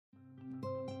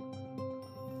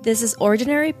This is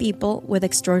Ordinary People with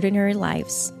Extraordinary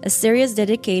Lives, a series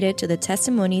dedicated to the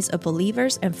testimonies of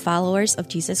believers and followers of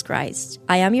Jesus Christ.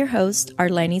 I am your host,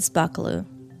 Arlenis Bakalu.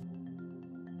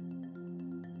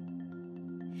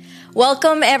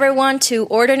 Welcome, everyone, to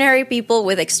Ordinary People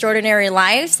with Extraordinary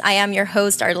Lives. I am your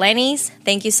host, Arlenis.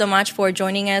 Thank you so much for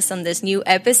joining us on this new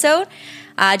episode.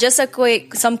 Just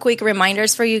some quick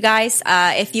reminders for you guys.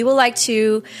 If you would like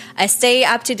to stay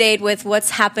up to date with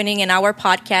what's happening in our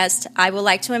podcast, I would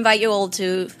like to invite you all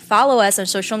to follow us on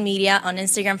social media, on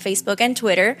Instagram, Facebook, and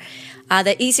Twitter.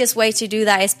 The easiest way to do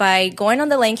that is by going on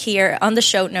the link here on the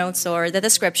show notes or the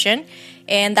description,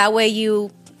 and that way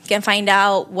you can find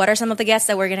out what are some of the guests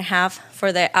that we're going to have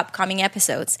for the upcoming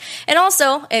episodes. And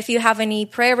also, if you have any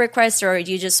prayer requests or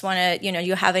you just want to,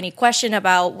 you have any question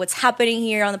about what's happening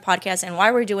here on the podcast and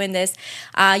why we're doing this,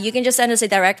 you can just send us a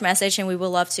direct message and we would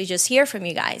love to just hear from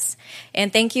you guys.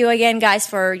 And thank you again, guys,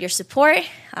 for your support.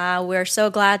 We're so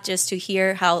glad just to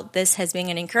hear how this has been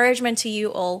an encouragement to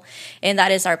you all. And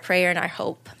that is our prayer and our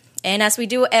hope. And as we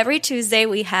do every Tuesday,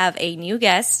 we have a new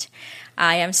guest.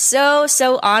 I am so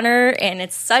honored, and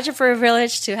it's such a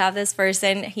privilege to have this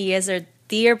person. He is a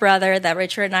dear brother that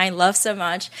Richard and I love so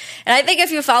much. And I think if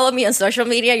you follow me on social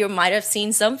media, you might have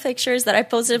seen some pictures that I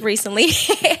posted recently.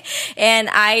 And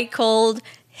I called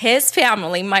his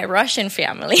family my Russian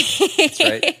family. That's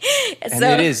right. And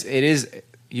it is,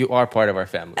 you are part of our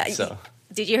family, so...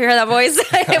 Did you hear that voice?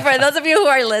 For those of you who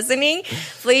are listening,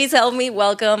 please help me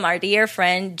welcome our dear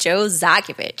friend, Joe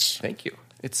Zakovich. Thank you.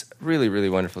 It's really, really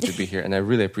wonderful to be here, and I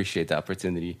really appreciate the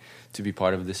opportunity to be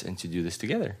part of this and to do this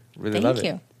together. Really love it.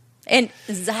 Thank you. And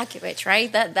Zakovich,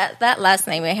 right? That last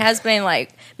name, it has been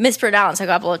mispronounced a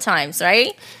couple of times,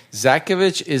 right?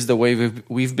 Zakovich is the way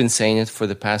we've been saying it for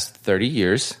the past 30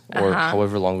 years, or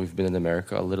however long we've been in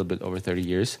America, a little bit over 30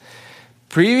 years.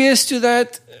 Previous to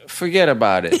that, forget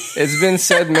about it. It's been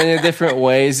said many different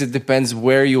ways. It depends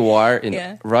where you are,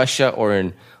 in Russia or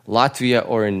in Latvia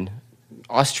or in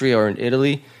Austria or in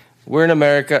Italy. We're in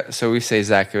America, so we say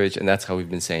Zakovich, and that's how we've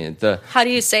been saying it. How do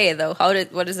you say it, though?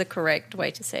 What is the correct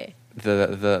way to say it?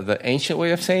 The ancient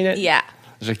way of saying it? Yeah.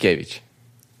 Zakevich.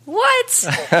 What?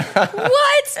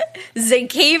 What?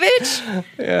 Zakevich?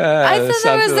 Yeah. I thought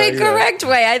that was the correct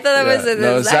way. I thought that was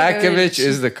the Zakovich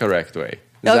is the correct way.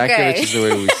 Zakovich is the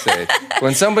way we say it.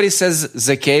 When somebody says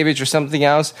Zakevich or something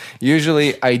else,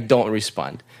 usually I don't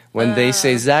respond. When they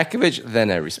say Zakovich,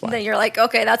 then I respond. Then you're like,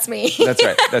 okay, that's me. That's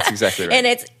right. That's exactly right. And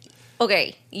it's,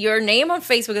 okay, your name on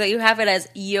Facebook, that you have it as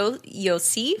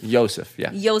Yosef? Yosef,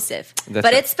 yeah. Yosef. That's but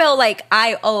right. It's spelled like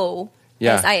I-O-S-I-F.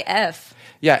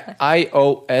 Yeah,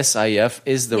 I-O-S-I-F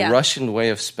is the Russian way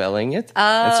of spelling it.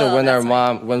 And so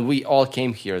when we all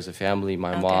came here as a family,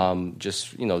 my mom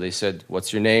just, they said,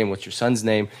 what's your name? What's your son's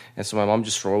name? And so my mom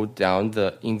just wrote down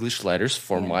the English letters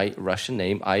for my Russian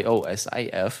name,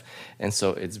 I-O-S-I-F. And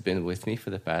so it's been with me for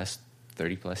the past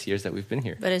 30 plus years that we've been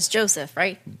here. But it's Joseph,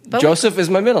 right? Joseph is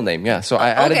my middle name, yeah. So I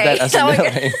added that as a middle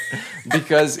name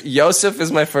because Joseph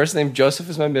is my first name, Joseph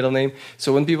is my middle name.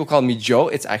 So when people call me Joe,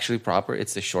 it's actually proper.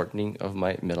 It's the shortening of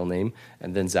my middle name,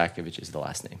 and then Zakovich is the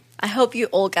last name. I hope you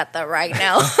all got that right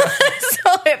now.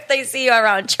 So if they see you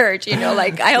around church,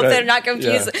 I hope they're not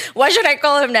confused. Yeah. What should I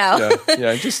call him now?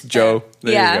 Yeah, just Joe.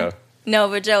 There you go. No,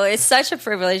 but Joe, it's such a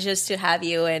privilege just to have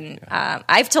you. And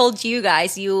I've told you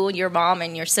guys, you, your mom,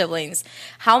 and your siblings,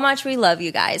 how much we love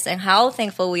you guys and how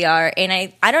thankful we are. And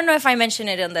I don't know if I mentioned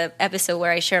it in the episode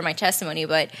where I share my testimony,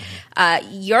 but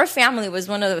your family was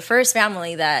one of the first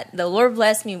family that the Lord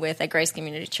blessed me with at Grace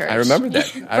Community Church. I remember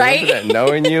that. I remember that,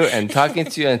 knowing you and talking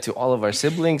to you and to all of our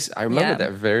siblings. I remember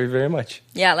that very, very much.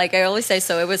 Yeah, like I always say,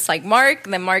 so it was like Mark,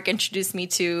 and then Mark introduced me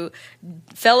to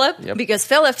Philip because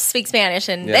Philip speaks Spanish,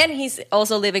 and then he's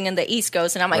also living in the East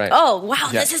Coast, and I'm like, oh, wow,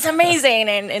 this is amazing,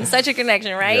 and such a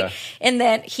connection, right? Yeah. And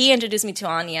then he introduced me to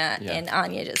Anya, and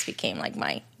Anya just became like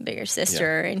my bigger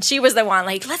sister, and she was the one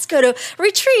like, let's go to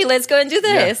retreat, let's go and do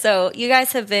this. Yeah. So you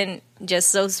guys have been just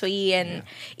so sweet, and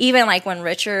even like when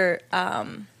Richard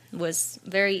was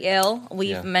very ill.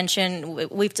 We've mentioned,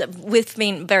 we've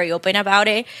been very open about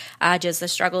it, just the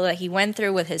struggle that he went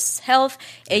through with his health.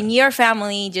 And your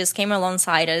family just came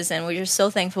alongside us, and we're just so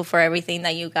thankful for everything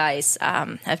that you guys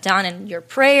have done and your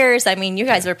prayers. I mean, you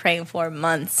guys were praying for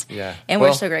months, and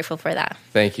we're so grateful for that.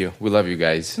 Thank you. We love you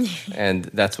guys, and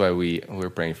that's why we're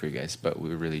praying for you guys, but we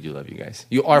really do love you guys.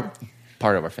 You are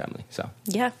part of our family, so.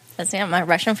 Yeah, that's my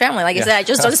Russian family. Like I said, I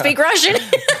just don't speak Russian.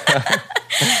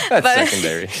 That's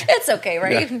secondary. It's okay,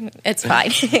 right? Yeah. It's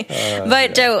fine.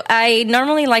 But Joe, I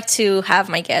normally like to have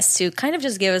my guests to kind of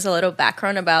just give us a little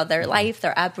background about their life,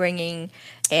 their upbringing.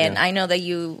 And I know that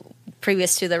you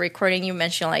previous to the recording, you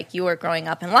mentioned like you were growing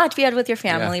up in Latvia with your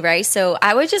family, right? So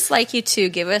I would just like you to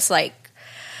give us like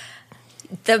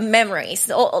the memories,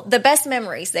 the best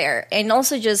memories there, and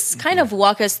also just kind of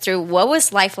walk us through what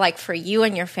was life like for you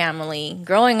and your family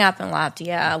growing up in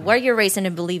Latvia, where you're raised in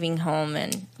a believing home,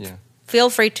 and feel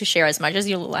free to share as much as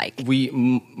you like.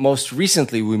 Most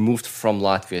recently we moved from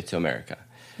Latvia to America.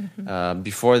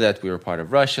 Before that, we were part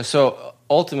of Russia. So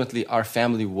ultimately, our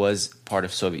family was part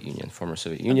of Soviet Union, former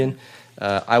Soviet Union.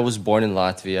 I was born in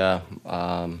Latvia.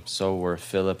 So were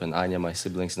Philip and Anya, my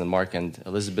siblings, and Mark and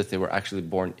Elizabeth. They were actually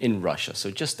born in Russia,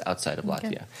 so just outside of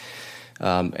Latvia.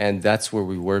 And that's where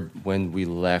we were when we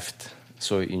left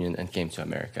Soviet Union and came to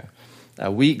America.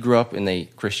 We grew up in a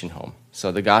Christian home.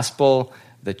 So the gospel,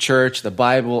 the church, the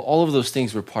Bible, all of those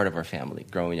things were part of our family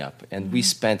growing up. And we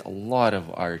spent a lot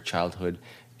of our childhood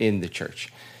in the church.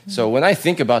 So when I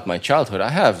think about my childhood, I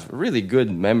have really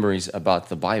good memories about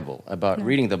the Bible, about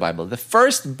reading the Bible. The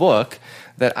first book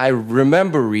that I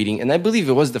remember reading, and I believe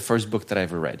it was the first book that I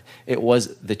ever read, it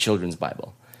was the Children's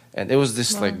Bible. And it was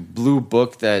this like blue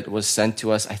book that was sent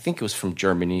to us. I think it was from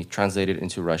Germany, translated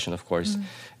into Russian, of course.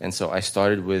 And so I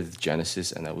started with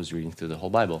Genesis, and I was reading through the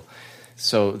whole Bible.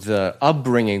 So the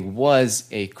upbringing was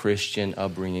a Christian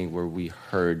upbringing where we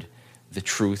heard the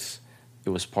truth. It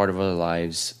was part of our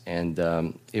lives, and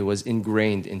it was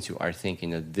ingrained into our thinking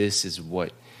that this is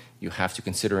what you have to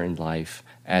consider in life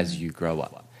as you grow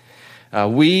up. I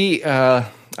was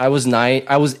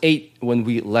 8 when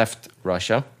we left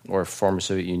Russia, or former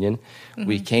Soviet Union.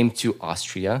 We came to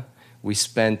Austria. We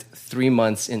spent 3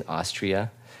 months in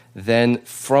Austria. Then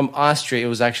from Austria, it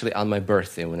was actually on my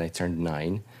birthday when I turned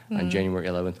 9. On January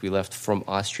 11th, we left from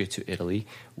Austria to Italy.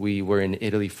 We were in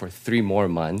Italy for 3 more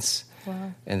months.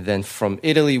 Wow. And then from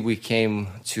Italy, we came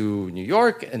to New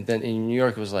York. And then in New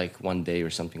York, it was like 1 day or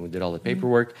something. We did all the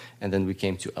paperwork. And then we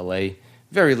came to LA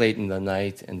very late in the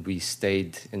night. And we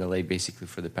stayed in LA basically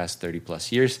for the past 30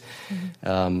 plus years.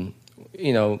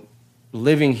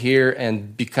 Living here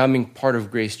and becoming part of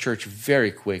Grace Church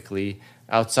very quickly,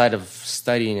 outside of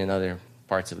studying in other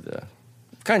parts of the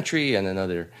country and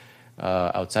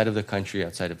outside of the country,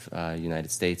 outside of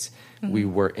United States, we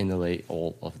were in LA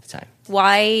all of the time.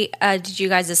 Why did you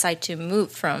guys decide to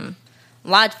move from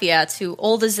Latvia to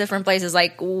all these different places?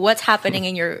 Like, what's happening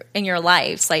in your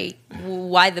lives? Like,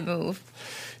 why the move?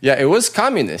 Yeah, it was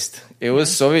communist. It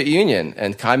was Soviet Union,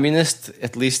 and communist,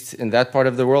 at least in that part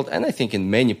of the world, and I think in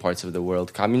many parts of the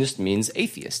world, communist means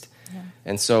atheist.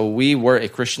 And so we were a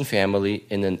Christian family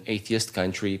in an atheist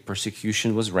country.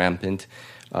 Persecution was rampant.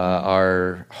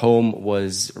 Our home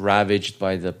was ravaged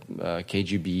by the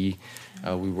KGB.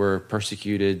 We were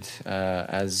persecuted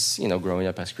as growing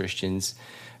up as Christians.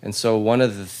 And so one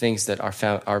of the things that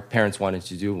our parents wanted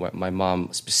to do, what my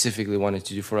mom specifically wanted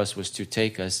to do for us, was to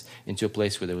take us into a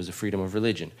place where there was a freedom of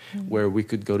religion, where we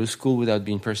could go to school without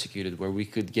being persecuted, where we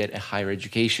could get a higher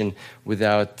education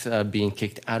without being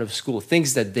kicked out of school,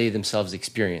 things that they themselves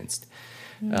experienced.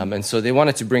 And so they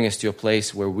wanted to bring us to a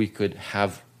place where we could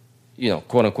have,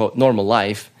 quote unquote, normal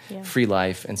life, free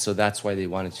life. And so that's why they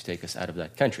wanted to take us out of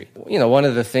that country. One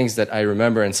of the things that I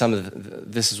remember, and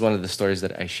this is one of the stories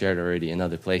that I shared already in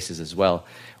other places as well,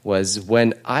 was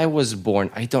when I was born,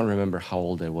 I don't remember how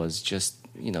old I was, just,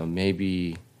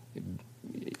 maybe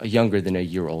younger than a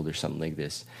year old or something like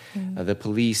this. The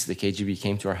police, the KGB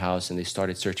came to our house and they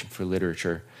started searching for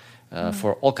literature,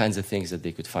 for all kinds of things that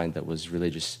they could find that was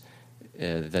religious,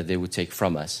 that they would take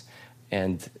from us.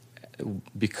 And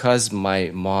because my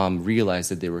mom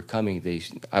realized that they were coming,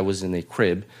 I was in a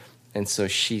crib, and so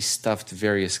she stuffed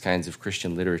various kinds of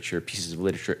Christian literature, pieces of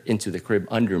literature, into the crib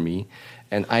under me,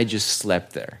 and I just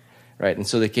slept there, right? And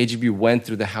so the KGB went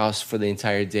through the house for the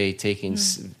entire day, taking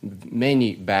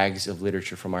many bags of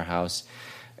literature from our house,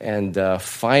 and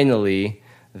finally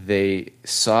they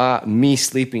saw me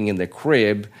sleeping in the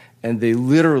crib, and they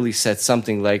literally said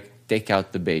something like, "Take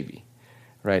out the baby."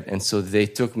 Right, and so they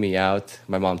took me out,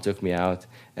 my mom took me out,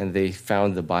 and they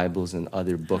found the Bibles and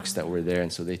other books that were there,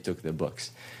 and so they took the books.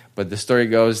 But the story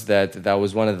goes that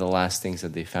was one of the last things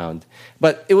that they found.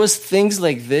 But it was things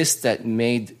like this that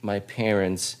made my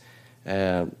parents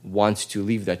want to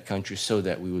leave that country so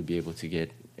that we would be able to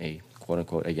get a,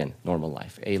 quote-unquote, again, normal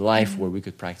life. A life where we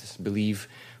could practice, believe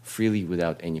freely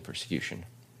without any persecution.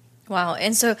 Wow,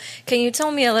 and so can you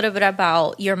tell me a little bit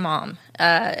about your mom?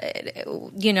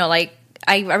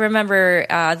 I remember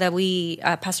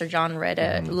that Pastor John read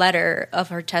a letter of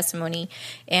her testimony,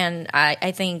 and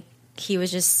I think he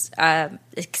was just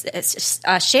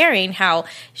sharing how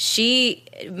she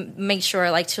made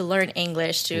sure like to learn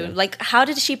English to like how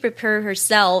did she prepare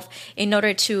herself in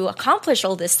order to accomplish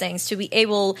all these things, to be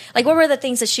able, like what were the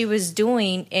things that she was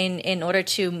doing in order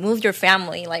to move your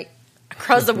family like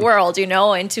across the world, you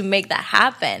know, and to make that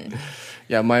happen?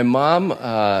 Yeah, my mom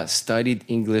studied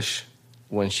English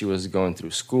when she was going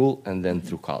through school and then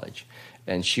through college.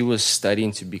 And she was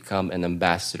studying to become an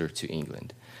ambassador to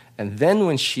England. And then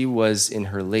when she was in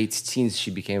her late teens, she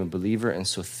became a believer, and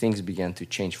so things began to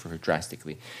change for her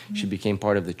drastically. Mm-hmm. She became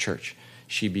part of the church.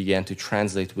 She began to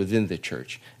translate within the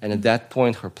church. And at that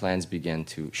point, her plans began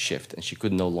to shift, and she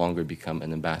could no longer become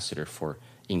an ambassador for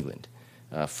England,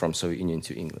 from Soviet Union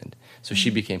to England. So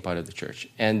she became part of the church.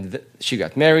 And she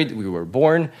got married, we were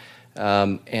born,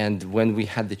 and when we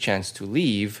had the chance to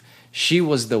leave, she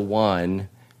was the one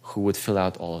who would fill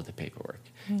out all of the paperwork.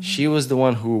 Mm-hmm. She was the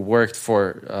one who worked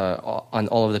on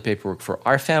all of the paperwork for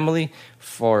our family,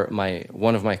 for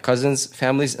one of my cousins'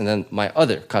 families, and then my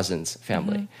other cousin's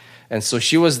family. Mm-hmm. And so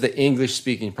she was the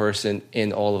English-speaking person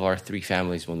in all of our three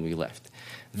families when we left.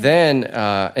 Mm-hmm. Then,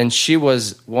 and she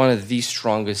was one of the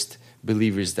strongest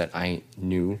believers that I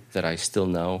knew, that I still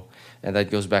know. And that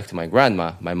goes back to my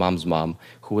grandma, my mom's mom,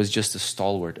 who was just a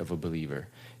stalwart of a believer.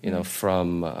 You know,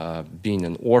 from being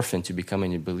an orphan to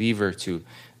becoming a believer to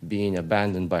being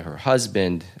abandoned by her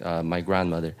husband, my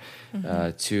grandmother,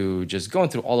 to just going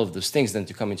through all of those things. Then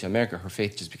to come into America, her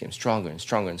faith just became stronger and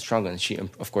stronger and stronger. And she,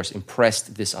 of course,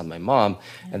 impressed this on my mom.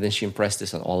 And then she impressed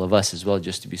this on all of us as well,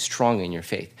 just to be strong in your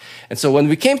faith. And so when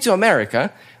we came to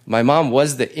America, my mom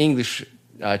was the English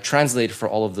translator for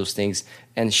all of those things.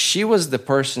 And she was the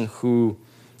person who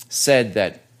said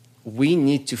that we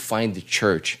need to find the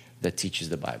church that teaches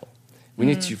the Bible. We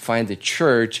need to find a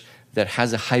church that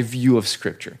has a high view of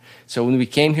Scripture. So when we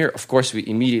came here, of course, we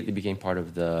immediately became part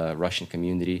of the Russian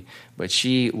community, but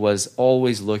she was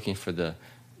always looking for the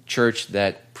church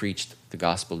that preached the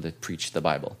gospel, that preached the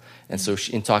Bible. And so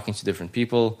in talking to different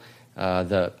people,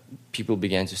 the people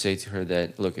began to say to her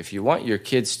that, look, if you want your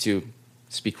kids to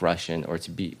speak Russian or to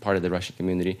be part of the Russian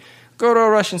community, go to a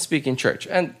Russian-speaking church.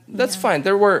 And that's fine.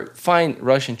 There were fine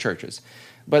Russian churches.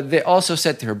 But they also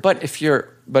said to her, but if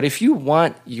you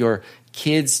want your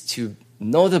kids to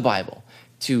know the Bible,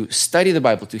 to study the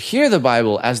Bible, to hear the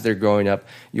Bible as they're growing up,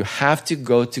 you have to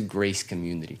go to Grace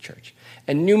Community Church.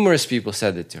 And numerous people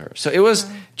said it to her. So it was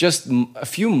just a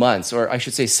few months, or I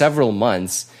should say several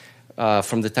months,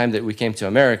 from the time that we came to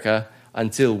America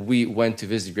until we went to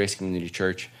visit Grace Community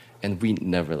Church, and we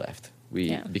never left.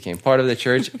 We became part of the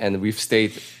church, and we've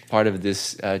stayed part of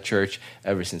this church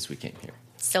ever since we came here.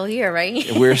 Still here, right?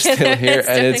 We're still here,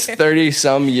 and it's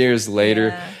 30-some years later.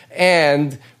 Yeah.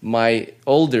 And my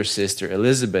older sister,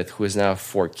 Elizabeth, who has now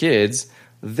 4 kids,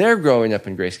 they're growing up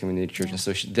in Grace Community Church, and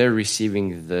so they're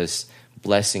receiving this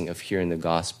blessing of hearing the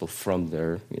gospel from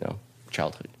their,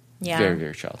 childhood. Yeah. Very,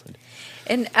 very childhood.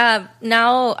 And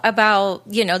now about,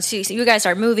 so you guys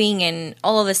are moving and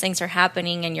all of these things are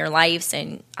happening in your lives,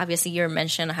 and obviously you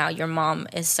mentioned how your mom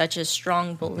is such a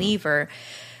strong believer.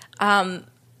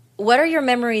 What are your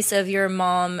memories of your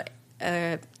mom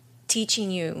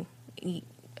teaching you,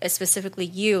 specifically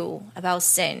you, about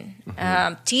sin,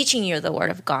 teaching you the Word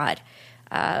of God?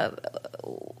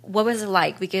 What was it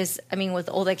like? Because, with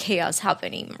all the chaos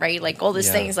happening, right? Like all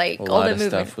these things, like all the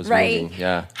movement, right? Moving.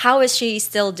 Yeah. How is she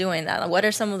still doing that? What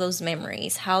are some of those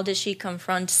memories? How does she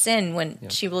confront sin when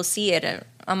she will see it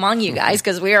among you guys?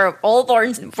 Because we are all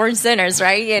born sinners,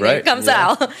 right? And it comes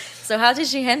out. So how did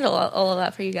she handle all of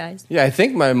that for you guys? Yeah, I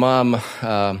think my mom,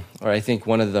 or I think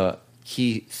one of the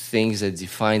key things that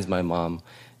defines my mom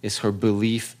is her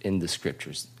belief in the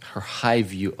Scriptures, her high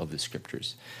view of the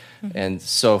Scriptures. Mm-hmm. And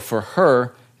so for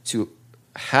her to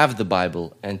have the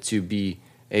Bible and to be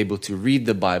able to read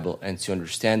the Bible and to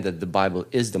understand that the Bible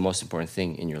is the most important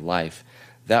thing in your life,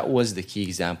 that was the key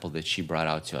example that she brought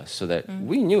out to us. So that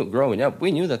we knew, growing up,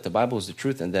 we knew that the Bible is the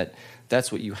truth and that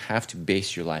that's what you have to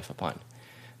base your life upon.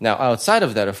 Now, outside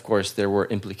of that, of course, there were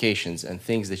implications and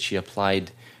things that she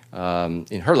applied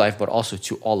in her life, but also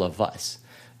to all of us.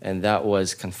 And that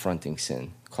was confronting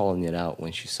sin, calling it out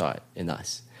when she saw it in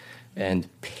us. And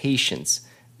patience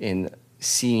in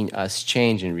seeing us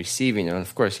change and receiving, and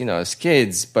of course, as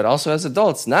kids, but also as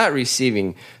adults, not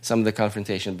receiving some of the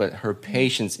confrontation, but her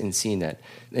patience in seeing that,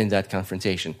 in that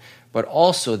confrontation, but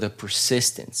also the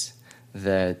persistence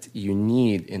that you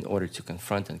need in order to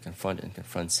confront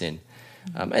sin.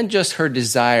 And just her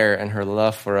desire and her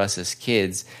love for us as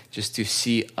kids, just to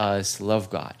see us love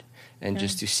God, and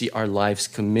just to see our lives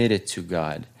committed to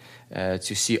God,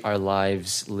 to see our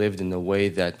lives lived in a way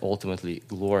that ultimately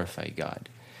glorify God.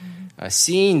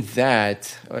 Seeing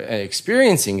that,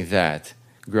 experiencing that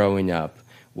growing up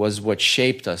was what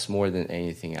shaped us more than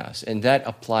anything else. And that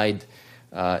applied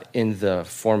in the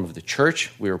form of the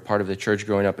church. We were part of the church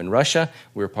growing up in Russia.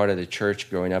 We were part of the church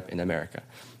growing up in America.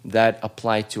 That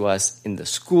applied to us in the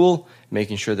school,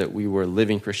 making sure that we were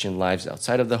living Christian lives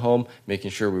outside of the home,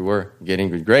 making sure we were getting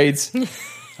good grades.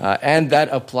 And that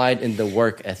applied in the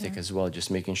work ethic as well,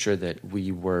 just making sure that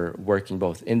we were working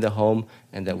both in the home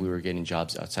and that we were getting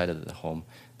jobs outside of the home.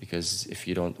 Because if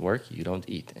you don't work, you don't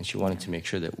eat. And she wanted to make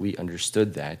sure that we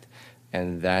understood that.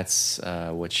 And that's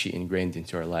what she ingrained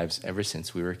into our lives ever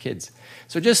since we were kids.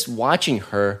 So just watching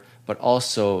her, but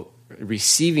also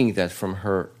receiving that from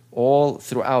her all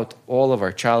throughout all of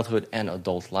our childhood and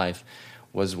adult life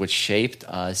was what shaped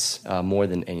us more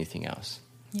than anything else.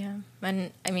 Yeah.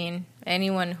 And I mean,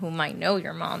 anyone who might know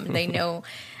your mom, they know.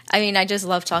 I mean, I just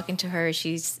love talking to her.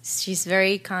 She's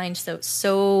very kind.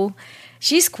 So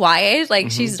she's quiet.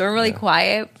 Like she's normally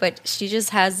quiet, but she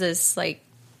just has this like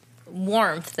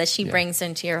warmth that she brings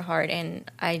into your heart. And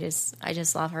I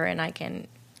just love her, and I can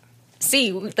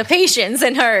see the patience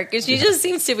in her because she just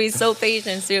seems to be so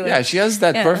patient too. Yeah, she has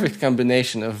that perfect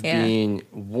combination of being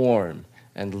warm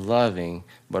and loving,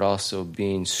 but also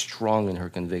being strong in her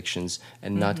convictions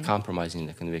and not compromising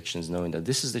the convictions, knowing that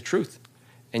this is the truth.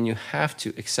 And you have to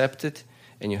accept it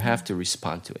and you have to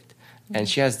respond to it. And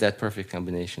she has that perfect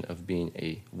combination of being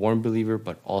a warm believer,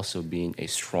 but also being a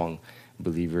strong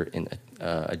believer in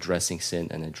addressing sin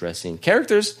and addressing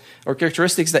characters or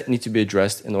characteristics that need to be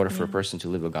addressed in order for a person to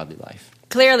live a godly life.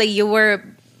 Clearly, you were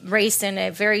raised in a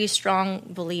very strong,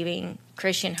 believing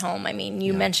Christian home. I mean,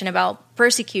 you mentioned about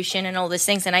persecution and all these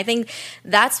things, and I think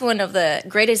that's one of the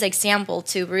greatest example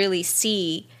to really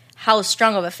see how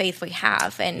strong of a faith we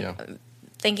have. And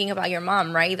thinking about your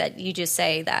mom, right, that you just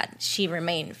say that she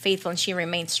remained faithful and she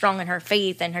remained strong in her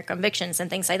faith and her convictions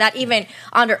and things like that, even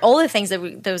under all the things that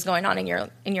was going on in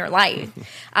your life.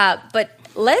 But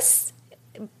let's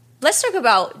talk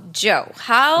about Joe.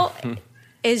 How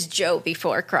is Joe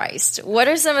before Christ? What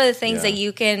are some of the things that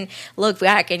you can look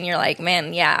back and you're like,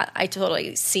 man, yeah, I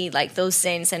totally see like those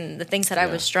sins and the things that I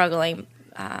was struggling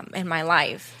in my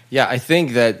life? Yeah, I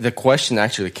think that the question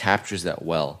actually captures that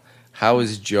well. How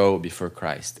is Joe before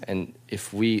Christ? And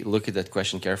if we look at that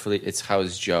question carefully, it's how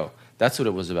is Joe? That's what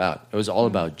it was about. It was all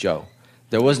about Joe.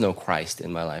 There was no Christ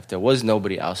in my life. There was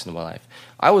nobody else in my life.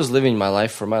 I was living my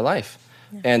life for my life.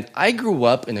 And I grew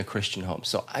up in a Christian home,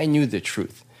 so I knew the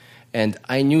truth. And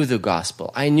I knew the gospel.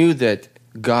 I knew that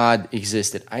God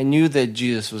existed. I knew that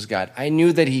Jesus was God. I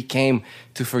knew that he came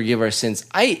to forgive our sins.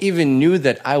 I even knew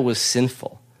that I was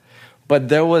sinful. But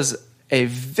there was a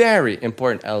very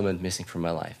important element missing from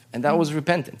my life, and that was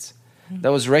repentance.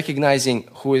 That was recognizing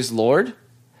who is Lord,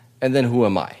 and then who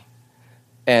am I?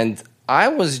 And I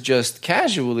was just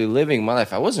casually living my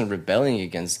life. I wasn't rebelling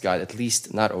against God, at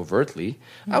least not overtly.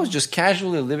 I was just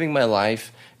casually living my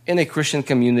life in a Christian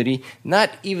community,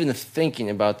 not even thinking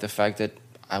about the fact that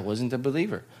I wasn't a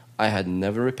believer. I had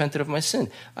never repented of my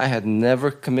sin. I had never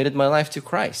committed my life to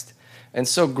Christ. And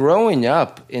so growing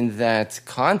up in that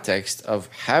context of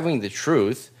having the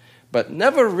truth, but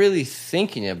never really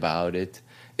thinking about it,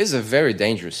 is a very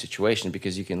dangerous situation,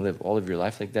 because you can live all of your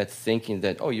life like that, thinking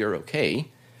that, oh, you're okay,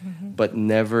 but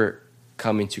never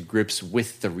coming to grips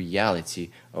with the reality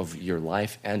of your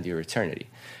life and your eternity.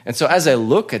 And so as I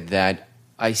look at that,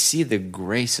 I see the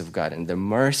grace of God and the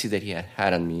mercy that he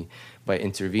had on me by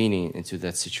intervening into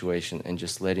that situation and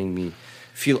just letting me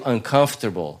feel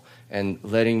uncomfortable and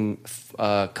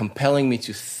compelling me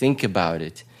to think about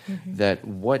it, that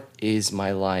what is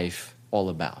my life all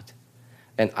about?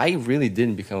 And I really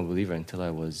didn't become a believer until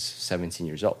I was 17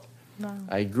 years old. Wow.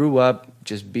 I grew up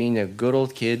just being a good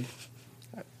old kid,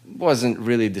 wasn't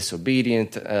really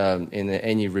disobedient in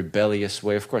any rebellious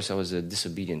way. Of course, I was a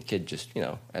disobedient kid, just,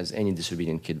 as any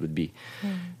disobedient kid would be.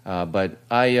 But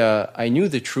I knew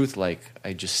the truth, like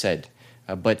I just said,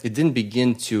 but it didn't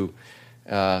begin to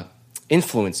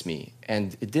influence me,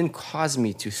 and it didn't cause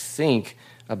me to think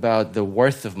about the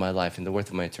worth of my life and the worth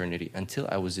of my eternity until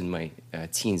I was in my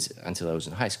teens, until I was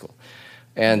in high school.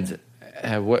 And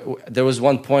there was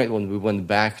one point when we went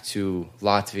back to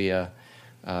Latvia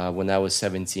when I was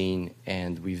 17,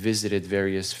 and we visited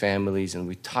various families, and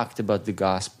we talked about the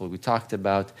gospel. We talked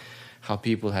about how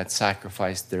people had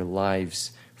sacrificed their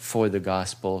lives for the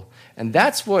gospel. And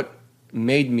that's what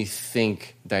made me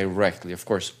think directly. Of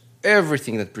course,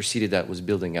 everything that preceded that was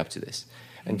building up to this,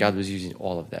 and God was using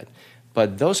all of that.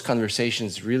 But those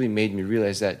conversations really made me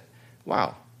realize that,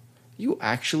 wow, you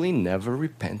actually never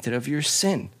repented of your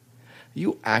sin.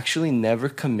 You actually never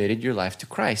committed your life to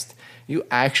Christ. You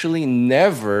actually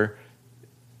never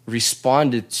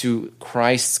responded to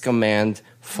Christ's command,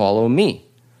 follow me.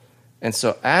 And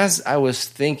so as I was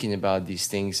thinking about these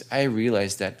things, I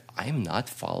realized that I'm not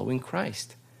following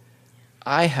Christ.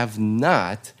 I have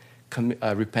not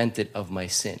repented of my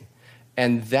sin.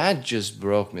 And that just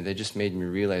broke me. That just made me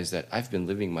realize that I've been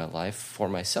living my life for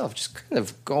myself, just kind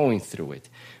of going through it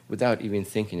without even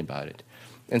thinking about it.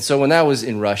 And so when I was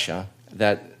in Russia,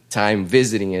 that time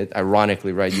visiting it,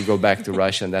 ironically, right, you go back to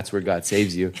Russia and that's where God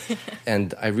saves you.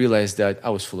 And I realized that I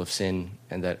was full of sin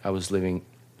and that I was living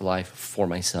life for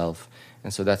myself.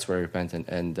 And so that's where I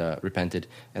repented.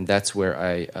 And that's where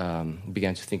I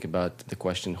began to think about the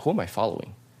question, who am I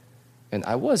following? And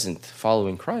I wasn't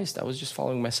following Christ. I was just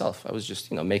following myself. I was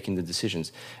just, making the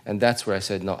decisions. And that's where I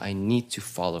said, no, I need to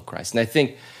follow Christ. And I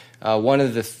think one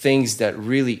of the things that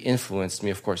really influenced me,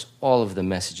 of course, all of the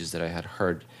messages that I had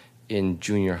heard in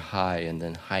junior high and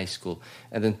then high school,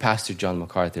 and then Pastor John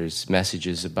MacArthur's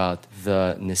messages about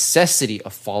the necessity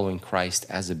of following Christ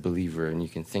as a believer. And you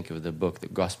can think of the book, The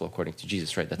Gospel According to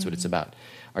Jesus, right? That's what it's about.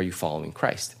 Are you following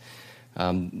Christ?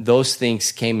 Those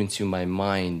things came into my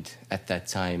mind at that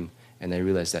time. And I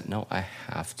realized that, no, I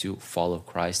have to follow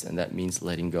Christ. And that means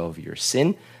letting go of your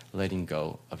sin, letting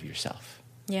go of yourself.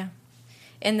 Yeah.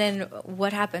 And then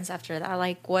what happens after that?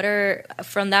 Like, what are,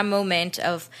 from that moment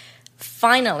of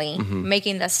finally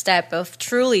making that step of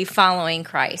truly following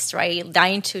Christ, right?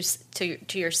 Dying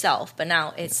to yourself, but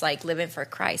now it's like living for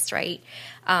Christ, right?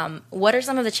 What are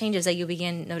some of the changes that you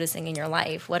begin noticing in your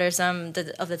life? What are some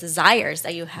of the desires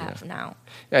that you have now?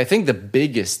 Yeah, I think the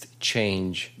biggest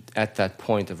change at that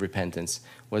point of repentance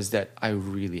was that I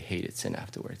really hated sin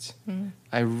afterwards.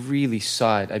 I really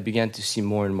saw it. I began to see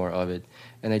more and more of it.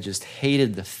 And I just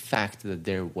hated the fact that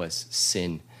there was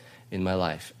sin in my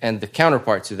life. And the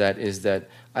counterpart to that is that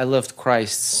I loved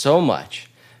Christ so much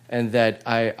and that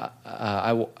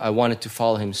I wanted to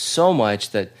follow him so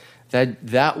much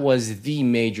that was the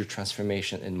major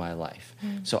transformation in my life.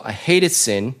 So I hated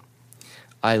sin.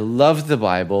 I loved the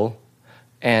Bible.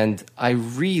 And I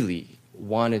really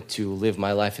wanted to live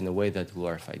my life in a way that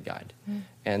glorified God.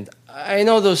 And I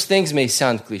know those things may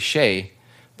sound cliche,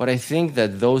 but I think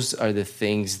that those are the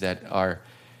things that are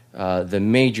the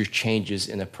major changes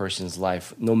in a person's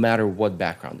life, no matter what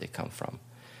background they come from.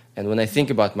 And when I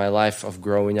think about my life of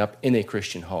growing up in a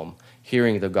Christian home,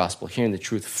 hearing the gospel, hearing the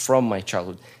truth from my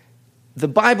childhood, the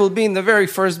Bible being the very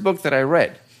first book that I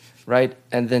read, right?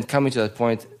 And then coming to that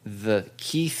point, the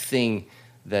key thing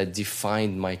that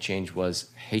defined my change was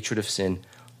hatred of sin,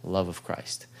 love of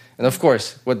Christ. And of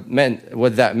course, what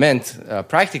that meant,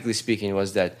 practically speaking,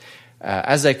 was that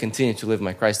as I continued to live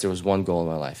my Christ, there was one goal in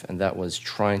my life, and that was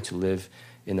trying to live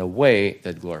in a way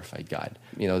that glorified God.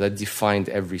 That defined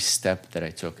every step that I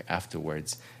took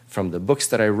afterwards, from the books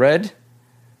that I read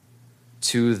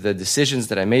to the decisions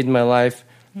that I made in my life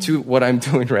to what I'm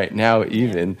doing right now,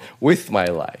 even with my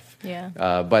life.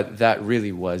 But that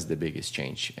really was the biggest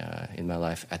change in my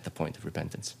life at the point of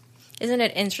repentance. Isn't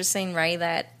it interesting, right,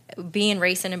 that being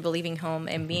raised in a believing home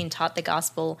and being taught the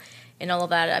gospel and all of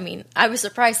that, I mean, I was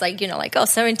surprised,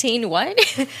 17,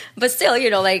 what? But still,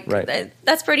 right.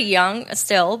 That's pretty young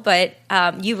still, but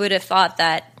you would have thought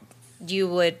that you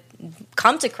would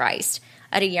come to Christ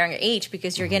at a younger age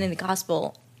because you're getting the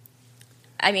gospel,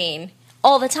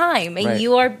 all the time. And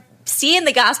you are seeing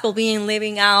the gospel being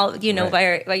living out,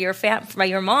 by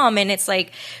your mom, and it's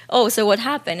like, oh, so what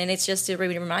happened? And it's just to be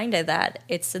reminded that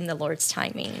it's in the Lord's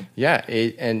timing. Yeah,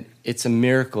 and it's a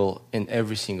miracle in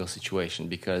every single situation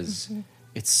because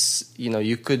it's,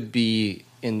 you could be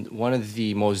in one of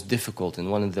the most difficult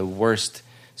and one of the worst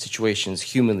situations,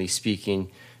 humanly speaking,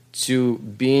 to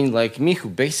being like me, who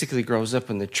basically grows up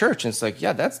in the church. And it's like,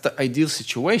 yeah, that's the ideal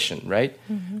situation, right?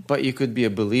 But you could be a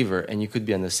believer and you could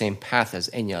be on the same path as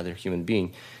any other human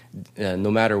being, no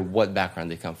matter what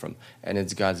background they come from. And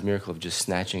it's God's miracle of just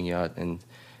snatching you out and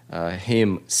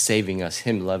him saving us,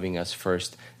 him loving us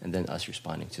first, and then us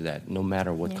responding to that, no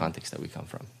matter what context that we come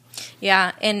from.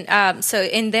 Yeah, and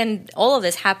and then all of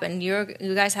this happened. You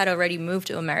guys had already moved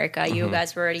to America. You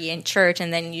guys were already in church,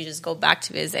 and then you just go back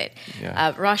to visit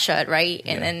Russia, right?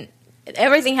 And then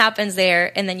everything happens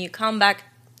there, and then you come back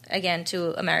again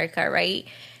to America, right?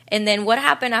 And then what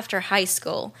happened after high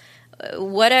school?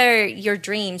 What are your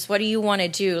dreams? What do you want to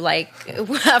do,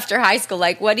 after high school?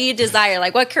 What do you desire?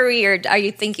 What career are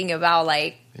you thinking about?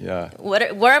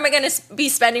 Where am I going to be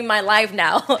spending my life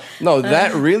now? No,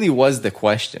 that really was the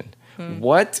question.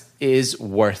 What is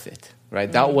worth it,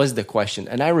 right? That was the question.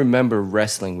 And I remember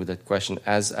wrestling with that question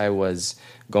as I was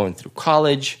going through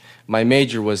college. My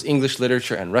major was English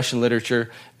literature and Russian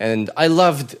literature, and I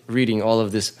loved reading all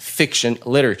of this fiction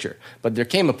literature. But there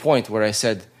came a point where I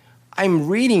said, I'm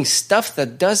reading stuff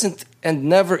that doesn't and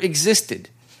never existed.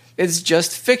 It's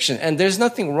just fiction, and there's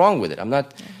nothing wrong with it.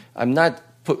 I'm not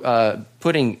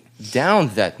putting down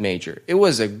that major. It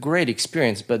was a great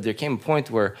experience, but there came a point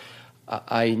where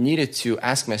I needed to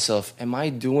ask myself, am I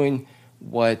doing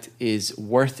what is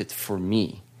worth it for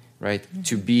me, right? Mm-hmm.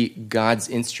 To be God's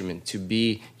instrument, to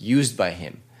be used by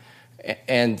Him.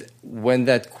 And when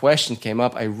that question came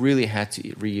up, I really had to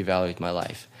reevaluate my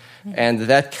life. Mm-hmm. And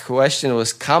that question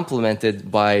was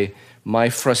complemented by my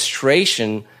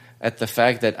frustration at the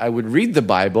fact that I would read the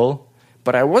Bible,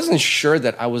 but I wasn't sure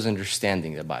that I was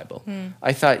understanding the Bible.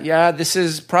 I thought, yeah, this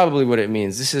is probably what it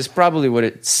means. This is probably what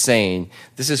it's saying.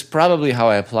 This is probably how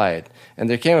I apply it. And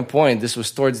there came a point, this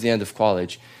was towards the end of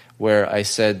college, where I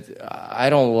said,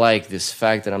 I don't like this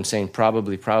fact that I'm saying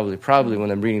probably when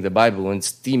I'm reading the Bible, when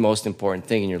it's the most important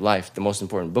thing in your life, the most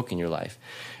important book in your life.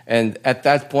 And at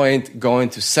that point, going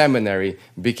to seminary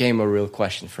became a real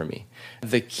question for me.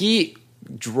 The key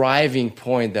driving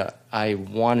point that I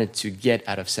wanted to get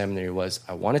out of seminary was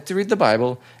I wanted to read the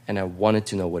Bible and I wanted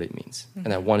to know what it means. Mm-hmm.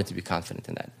 And I wanted to be confident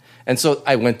in that. And so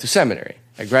I went to seminary.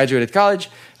 I graduated college.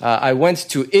 I went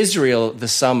to Israel the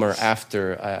summer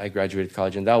after I graduated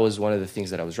college, and that was one of the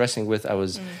things that I was wrestling with. I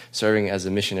was serving as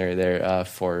a missionary there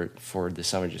for the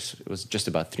summer. It was just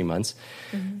about 3 months.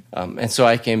 Mm-hmm. And so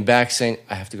I came back saying,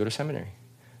 I have to go to seminary.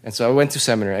 And so I went to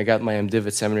seminary. I got my MDiv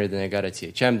at seminary, then I got a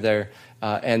THM there.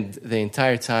 And the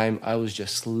entire time, I was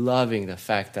just loving the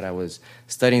fact that I was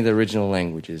studying the original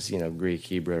languages, Greek,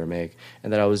 Hebrew, Aramaic,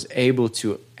 and that I was able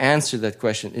to answer that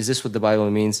question, is this what the Bible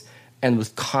means? And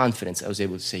with confidence, I was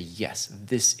able to say, yes,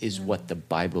 this is what the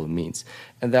Bible means.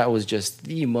 And that was just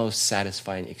the most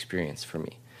satisfying experience for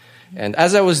me. And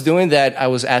as I was doing that, I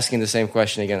was asking the same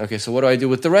question again. Okay, so what do I do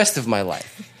with the rest of my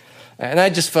life? And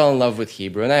I just fell in love with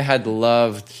Hebrew. And I had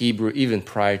loved Hebrew even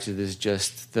prior to this,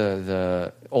 just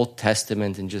the Old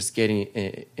Testament and just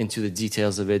getting into the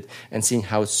details of it and seeing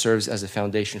how it serves as a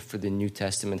foundation for the New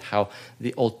Testament, how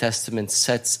the Old Testament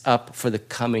sets up for the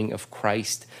coming of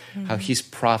Christ, how He's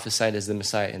prophesied as the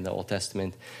Messiah in the Old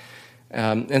Testament.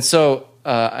 And so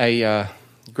I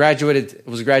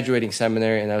was graduating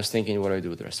seminary, and I was thinking, what do I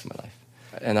do with the rest of my life?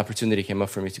 An opportunity came up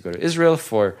for me to go to Israel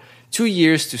for 2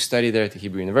 years to study there at the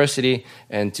Hebrew University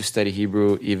and to study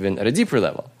Hebrew even at a deeper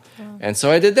level. Wow. And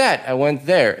so I did that. I went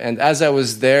there. And as I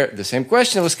was there, the same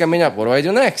question was coming up. What do I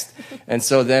do next? And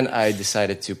so then I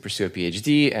decided to pursue a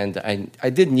PhD. And I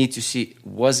did need to see,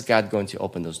 was God going to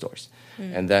open those doors?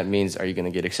 And that means, are you going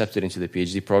to get accepted into the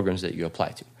PhD programs that you apply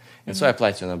to? And so I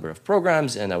applied to a number of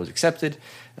programs, and I was accepted.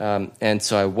 And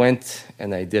so I went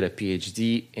and I did a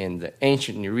PhD in the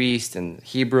ancient Near East and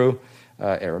Hebrew,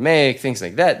 Aramaic, things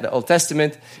like that, the Old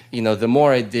Testament. The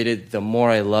more I did it, the more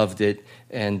I loved it,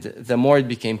 and the more it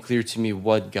became clear to me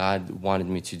what God wanted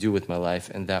me to do with my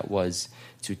life, and that was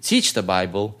to teach the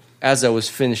Bible. As I was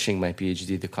finishing my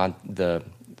PhD, the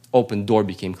open door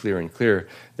became clearer and clearer,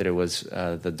 that it was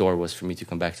the door was for me to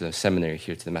come back to the seminary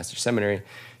here, to the Master's Seminary,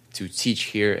 to teach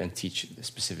here and teach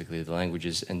specifically the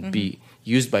languages and be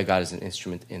used by God as an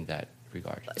instrument in that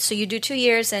regard. So you do 2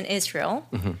 years in Israel.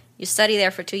 Mm-hmm. You study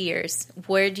there for 2 years.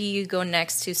 Where do you go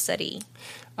next to study?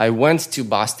 I went to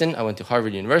Boston. I went to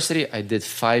Harvard University. I did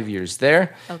 5 years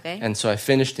there. Okay. And so I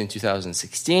finished in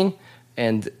 2016.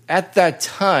 And at that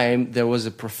time, there was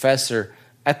a professor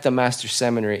at the Master's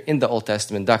Seminary in the Old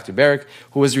Testament, Dr. Barrick,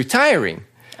 who was retiring.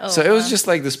 So it was just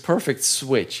like this perfect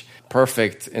switch.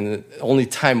 Perfect, and only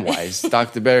time-wise.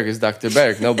 Dr. Barrick is Dr.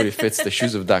 Barrick. Nobody fits the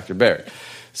shoes of Dr. Barrick.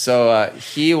 So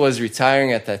he was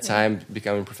retiring at that time,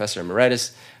 becoming Professor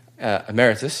Emeritus.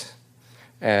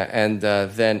 And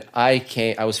then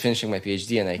I was finishing my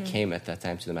PhD, and I came at that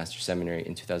time to the Master's Seminary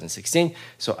in 2016.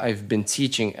 So I've been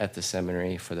teaching at the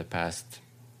seminary for the past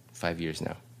 5 years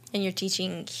now. And you're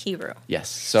teaching Hebrew. Yes.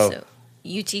 So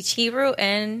you teach Hebrew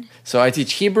and... So I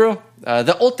teach Hebrew.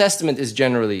 The Old Testament is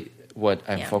generally what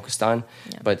I'm focused on.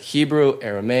 Yeah. But Hebrew,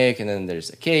 Aramaic, and then there's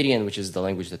Akkadian, which is the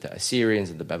language that the Assyrians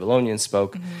and the Babylonians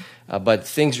spoke. Mm-hmm. But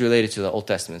things related to the Old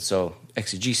Testament. So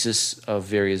exegesis of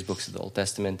various books of the Old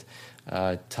Testament.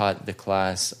 Taught the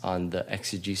class on the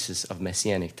exegesis of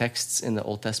Messianic texts in the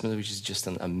Old Testament, which is just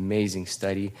an amazing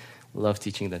study. Love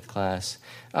teaching that class.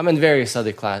 And various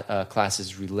other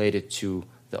classes related to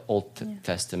the Old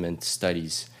Testament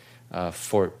studies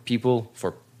for people,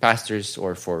 for pastors,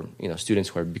 or for students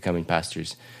who are becoming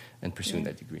pastors and pursuing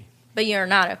that degree. But you're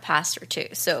not a pastor too,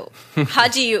 so how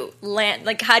do you land?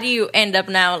 Like, how do you end up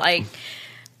now, like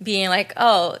being like,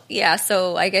 oh yeah,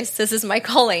 so I guess this is my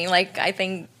calling. Like, I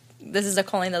think this is the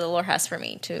calling that the Lord has for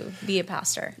me to be a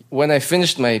pastor? When I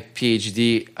finished my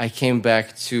PhD, I came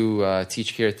back to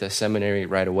teach here at the seminary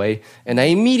right away, and I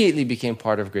immediately became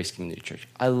part of Grace Community Church.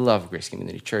 I love Grace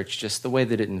Community Church, just the way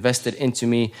that it invested into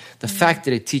me, the fact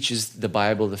that it teaches the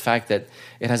Bible, the fact that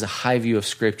it has a high view of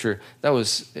Scripture. That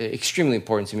was extremely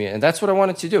important to me, and that's what I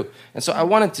wanted to do. And so I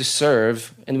wanted to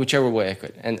serve in whichever way I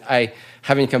could. And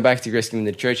having come back to Grace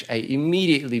Community Church, I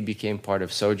immediately became part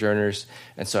of Sojourners,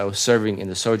 and so I was serving in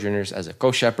the Sojourners as a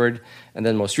co-shepherd. And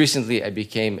then most recently, I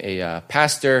became a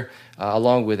pastor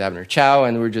along with Abner Chow,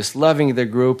 and we're just loving the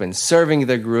group and serving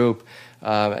the group.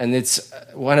 And it's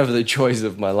one of the joys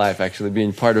of my life, actually,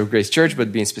 being part of Grace Church,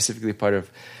 but being specifically part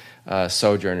of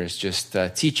Sojourners, just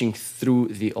teaching through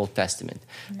the Old Testament.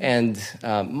 And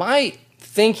my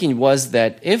thinking was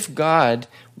that if God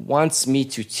wants me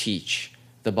to teach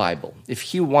the Bible, if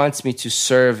he wants me to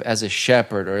serve as a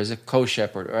shepherd or as a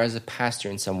co-shepherd or as a pastor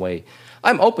in some way,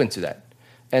 I'm open to that.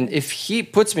 And if he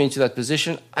puts me into that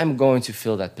position, I'm going to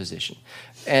fill that position.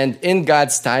 And in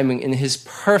God's timing, in his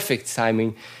perfect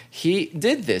timing, he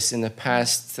did this in the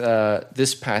past,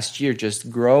 this past year,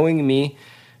 just growing me,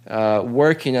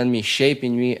 working on me,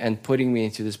 shaping me, and putting me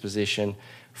into this position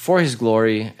for his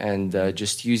glory, and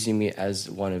just using me as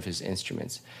one of his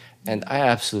instruments. And I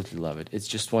absolutely love it. It's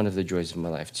just one of the joys of my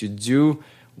life, to do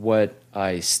what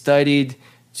I studied,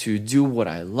 to do what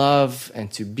I love,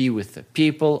 and to be with the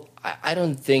people. I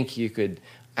don't think you could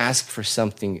ask for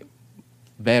something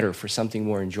better, for something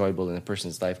more enjoyable in a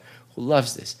person's life who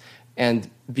loves this. And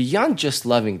beyond just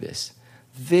loving this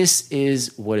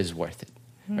is what is worth it.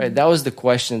 Right? That was the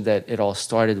question that it all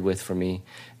started with for me.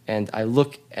 And I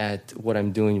look at what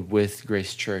I'm doing with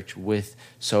Grace Church, with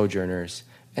Sojourners,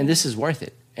 and this is worth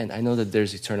it. And I know that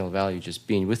there's eternal value just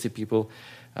being with the people,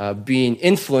 being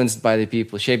influenced by the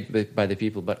people, shaped by the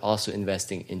people, but also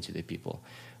investing into the people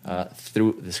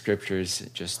through the Scriptures,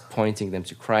 just pointing them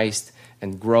to Christ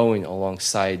and growing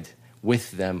alongside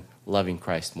with them, loving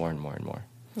Christ more and more and more.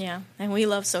 Yeah, and we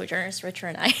love Sojourners, Richard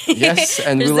and I. Yes,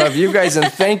 and we love you guys, and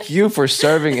thank you for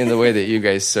serving in the way that you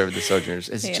guys serve the Sojourners.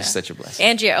 It's just such a blessing.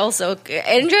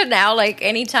 Andrea now, like,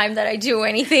 anytime that I do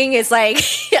anything, it's like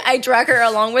I drag her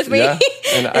along with me. Yeah,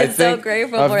 and I think so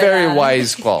grateful a for very that.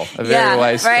 Wise call. A very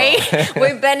wise right? call.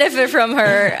 We benefit from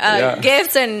her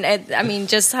gifts, and I mean,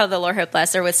 just how the Lord has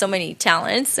blessed her with so many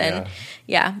talents, and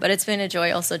but it's been a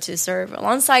joy also to serve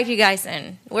alongside you guys,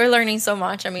 and we're learning so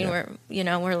much. I mean, we're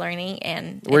learning,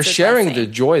 and we're sharing the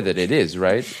joy that it is,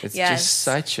 right? It's Yes. just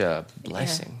such a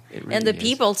blessing. It really and the is.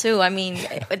 people too. I mean,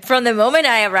 from the moment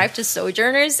I arrived to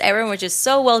Sojourners, everyone was just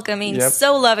so welcoming,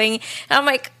 so loving. And I'm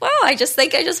like, wow, I just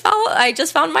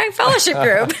found my fellowship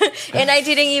group, and I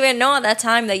didn't even know at that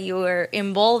time that you were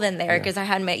involved in there, because I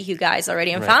had met you guys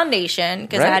already in Foundation,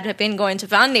 because I had been going to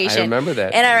Foundation. I remember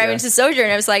that. And I arrived into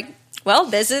Sojourner. I was like, well,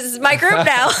 this is my group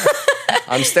now.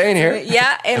 I'm staying here.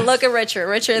 And look at Richard.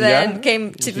 Richard then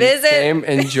came to visit. Came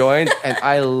and joined, and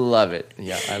I love it.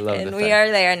 Yeah, I love it. And we are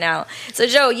there now. So,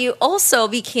 Joe, you also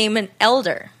became an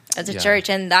elder at the church,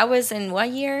 and that was in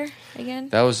what year again?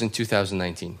 That was in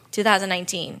 2019.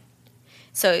 2019.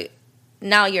 So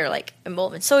now you're like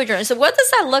involved in Sojourner. So what does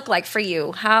that look like for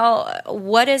you?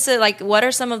 What is it like? What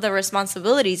are some of the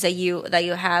responsibilities that you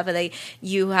have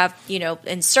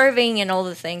in serving and all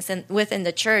the things and within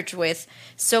the church with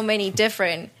so many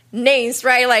different names,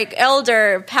 right? Like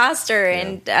elder, pastor,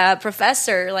 and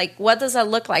professor. Like, what does that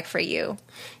look like for you?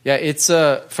 Yeah, it's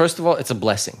first of all, it's a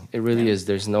blessing. It really is.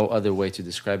 There's no other way to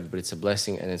describe it, but it's a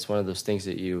blessing, and it's one of those things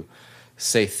that you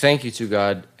say thank you to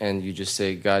God, and you just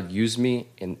say, God, use me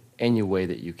in any way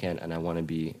that you can, and I want to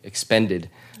be expended,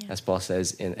 as Paul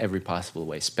says, in every possible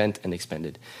way, spent and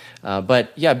expended.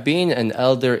 But being an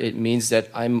elder, it means that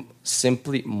I'm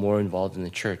simply more involved in the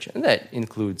church, and that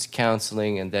includes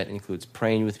counseling, and that includes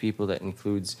praying with people, that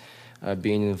includes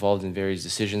being involved in various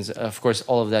decisions. Of course,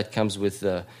 all of that comes with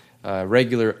the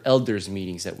regular elders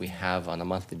meetings that we have on a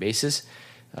monthly basis,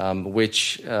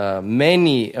 which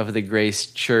many of the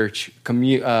Grace Church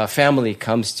family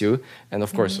comes to, and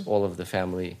of course all of the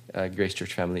family, Grace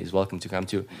Church family is welcome to come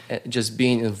to. Just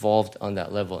being involved on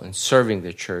that level and serving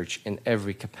the church in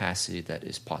every capacity that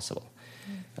is possible.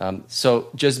 So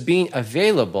just being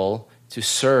available to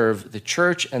serve the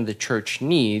church and the church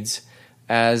needs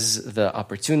as the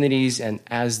opportunities and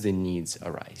as the needs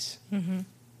arise. Mm-hmm.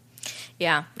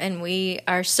 Yeah, and we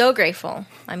are so grateful.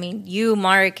 I mean, you,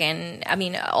 Mark, and I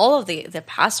mean, all of the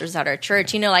pastors at our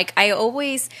church, like I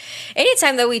always,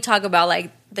 anytime that we talk about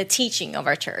like the teaching of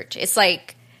our church, it's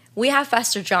like we have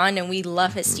Pastor John and we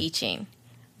love his teaching,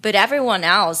 but everyone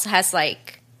else has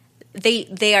like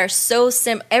they are so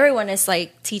everyone is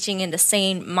like teaching in the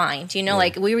same mind,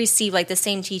 like we receive like the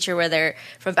same teacher, whether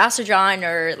from Pastor John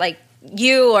or like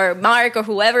you or Mark or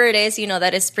whoever it is,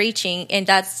 that is preaching. And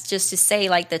that's just to say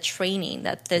like the training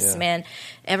that this man,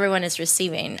 everyone is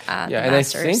receiving. And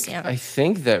I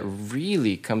think that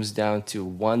really comes down to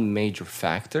one major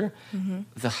factor,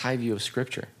 the high view of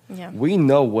Scripture. Yeah. We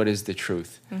know what is the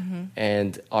truth,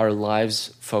 and our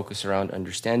lives focus around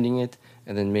understanding it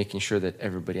and then making sure that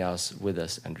everybody else with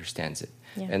us understands it.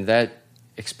 Yeah. And that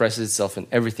expresses itself in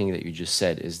everything that you just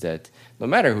said, is that no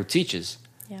matter who teaches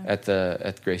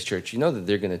at Grace Church, you know that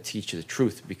they're going to teach you the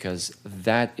truth, because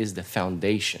that is the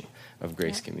foundation of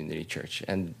Grace Community Church.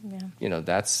 And,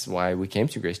 that's why we came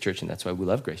to Grace Church, and that's why we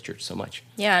love Grace Church so much.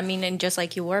 Yeah, I mean, and just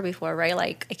like you were before, right?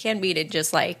 Like, I can't beat it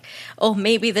just like, oh,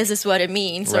 maybe this is what it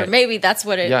means, or maybe that's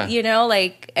what it,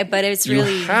 but it's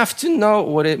really... You have to know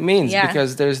what it means,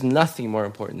 because there's nothing more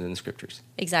important than the Scriptures.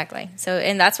 Exactly. So,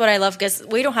 and that's what I love, because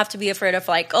we don't have to be afraid of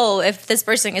like, oh, if this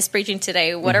person is preaching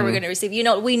today, what are we going to receive?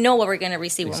 We know what we're going to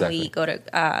receive when we go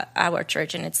to our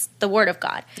church, and it's the Word of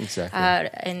God. Exactly.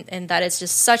 And that is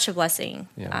just such a blessing.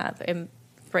 Yeah. And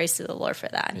praise to the Lord for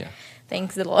that. Yeah.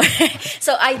 Thanks the Lord.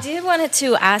 So I did wanted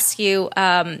to ask you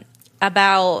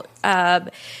about now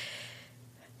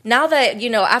that,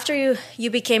 after you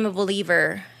became a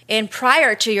believer, and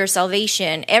prior to your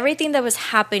salvation, everything that was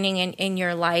happening in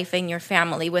your life and your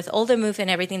family, with all the move and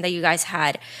everything that you guys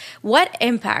had, what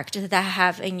impact did that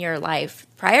have in your life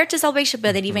prior to salvation,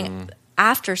 but then even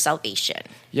after salvation?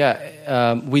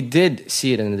 Yeah, we did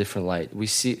see it in a different light.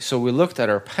 So we looked at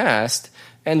our past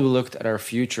and we looked at our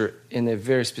future in a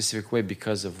very specific way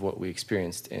because of what we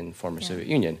experienced in former Soviet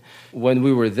Union. When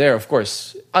we were there, of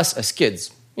course, us as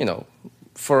kids,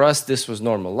 for us, this was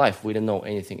normal life. We didn't know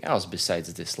anything else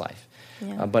besides this life.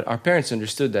 Yeah. But our parents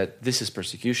understood that this is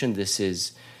persecution. This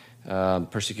is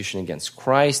persecution against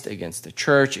Christ, against the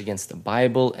church, against the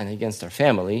Bible, and against our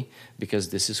family, because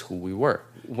this is who we were.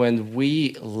 When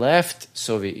we left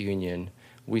Soviet Union,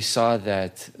 we saw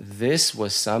that this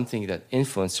was something that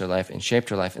influenced our life and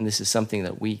shaped our life, and this is something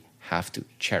that we have to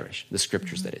cherish, the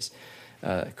Scriptures, that is.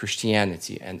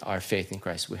 Christianity and our faith in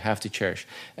Christ, we have to cherish.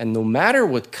 And no matter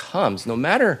what comes, no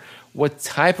matter what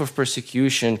type of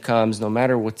persecution comes, no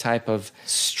matter what type of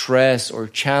stress or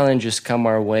challenges come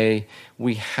our way,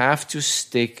 we have to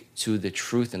stick to the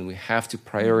truth, and we have to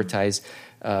prioritize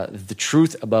the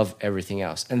truth above everything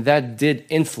else. And that did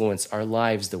influence our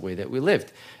lives the way that we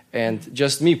lived. And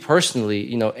just me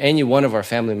personally, any one of our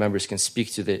family members can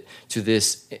speak to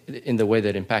this in the way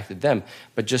that impacted them.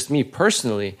 But just me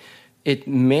personally, it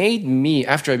made me,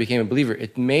 after I became a believer,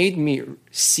 it made me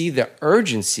see the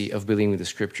urgency of believing the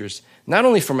Scriptures, not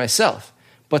only for myself,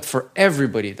 but for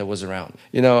everybody that was around.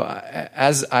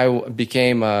 As I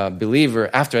became a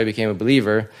believer, after I became a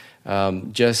believer,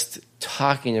 just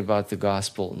talking about the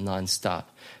gospel nonstop,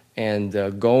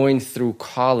 and going through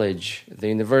college, the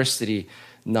university,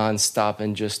 nonstop,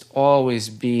 and just always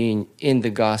being in the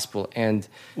gospel. And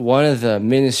one of the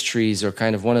ministries, or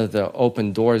kind of one of the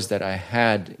open doors that I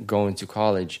had going to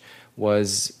college,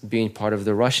 was being part of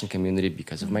the Russian community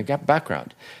because of my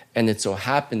background. And it so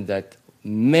happened that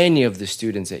many of the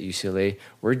students at UCLA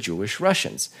were Jewish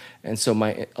Russians. And so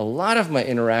a lot of my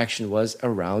interaction was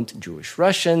around Jewish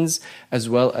Russians as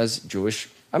well as Jewish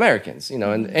Americans,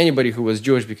 and anybody who was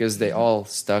Jewish, because they all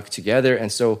stuck together. And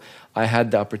so I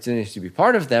had the opportunity to be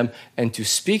part of them and to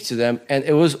speak to them. And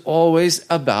it was always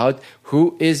about,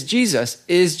 who is Jesus?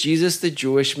 Is Jesus the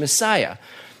Jewish Messiah?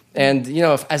 And,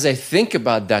 as I think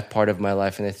about that part of my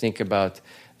life, and I think about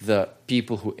the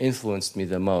people who influenced me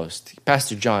the most,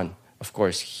 Pastor John, of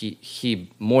course, he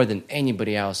more than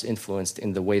anybody else influenced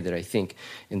in the way that I think,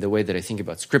 in the way that I think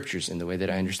about Scriptures, in the way that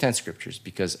I understand Scriptures,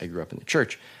 because I grew up in the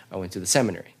church. I went to the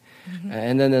seminary. Mm-hmm.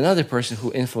 And then another person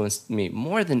who influenced me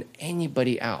more than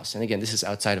anybody else, and again, this is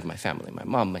outside of my family, my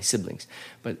mom, my siblings,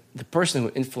 but the person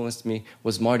who influenced me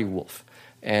was Marty Wolf.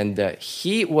 And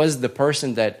he was the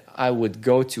person that I would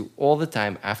go to all the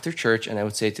time after church, and I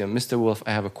would say to him, Mr. Wolf,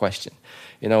 I have a question.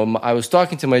 I was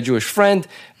talking to my Jewish friend,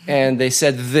 and they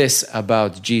said this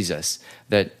about Jesus,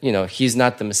 that, he's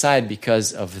not the Messiah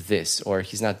because of this, or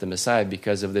he's not the Messiah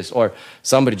because of this. Or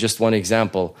somebody, just one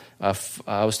example,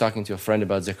 I was talking to a friend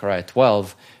about Zechariah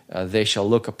 12, they shall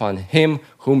look upon him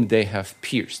whom they have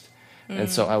pierced. And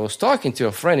so I was talking to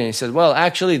a friend, and he said, well,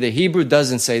 actually, the Hebrew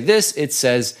doesn't say this, it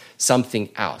says something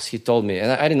else. He told me, and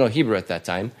I didn't know Hebrew at that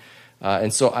time.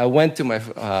 And so I went to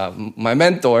my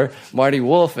mentor, Marty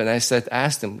Wolf, and I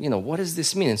asked him, what does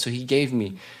this mean? And so he gave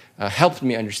me, helped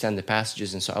me understand the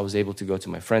passages. And so I was able to go to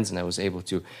my friends, and I was able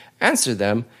to answer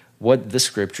them what the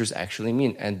scriptures actually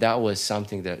mean. And that was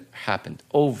something that happened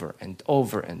over and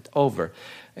over and over.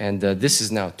 And this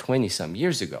is now 20-some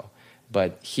years ago.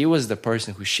 But he was the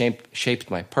person who shaped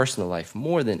my personal life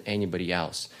more than anybody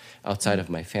else outside of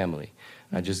my family.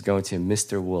 Just going to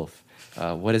Mr. Wolf.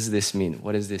 What does this mean?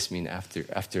 What does this mean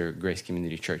after Grace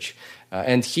Community Church?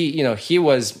 And he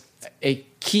was a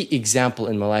key example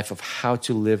in my life of how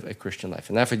to live a Christian life.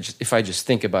 And if I just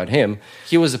think about him,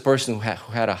 he was a person who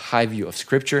had a high view of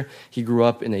Scripture. He grew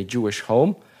up in a Jewish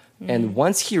home. And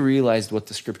once he realized what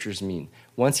the Scriptures mean,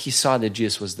 once he saw that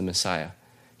Jesus was the Messiah,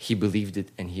 he believed it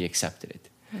and he accepted it.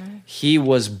 He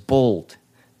was bold.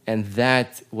 And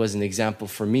that was an example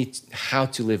for me how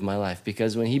to live my life.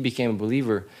 Because when he became a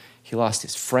believer, he lost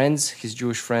his friends, his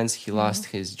Jewish friends. He lost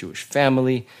his Jewish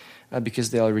family because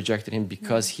they all rejected him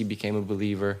because he became a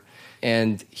believer.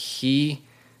 And he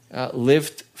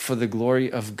lived for the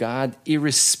glory of God,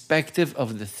 irrespective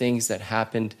of the things that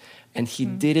happened. And he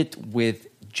did it with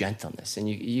gentleness. And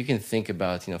you can think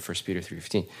about, 1 Peter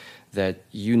 3:15, that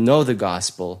you know the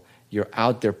gospel, you're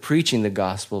out there preaching the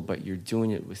gospel, but you're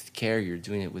doing it with care, you're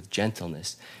doing it with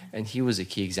gentleness. And he was a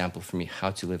key example for me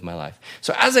how to live my life.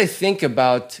 So as I think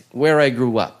about where I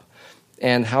grew up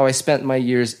and how I spent my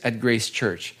years at Grace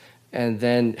Church, and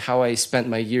then how I spent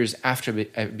my years after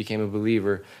I became a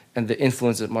believer, and the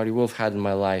influence that Marty Wolf had in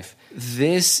my life,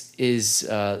 this is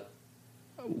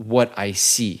what I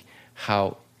see,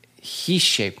 how he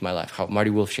shaped my life, how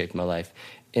Marty Wolf shaped my life,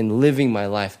 in living my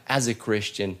life as a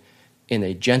Christian in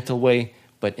a gentle way,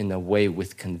 but in a way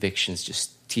with convictions,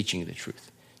 just teaching the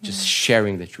truth, just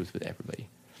sharing the truth with everybody.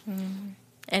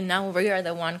 And now we are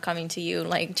the one coming to you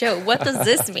like, Joe, what does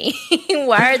this mean?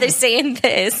 Why are they saying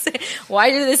this?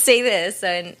 Why do they say this?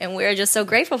 And we're just so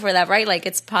grateful for that, right? Like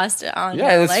it's passed on.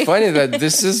 Yeah, and it's funny that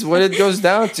this is what it goes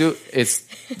down to. It's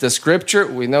the Scripture.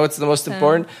 We know it's the most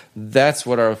important. That's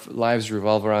what our lives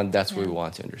revolve around. That's what we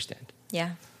want to understand.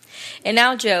 Yeah. And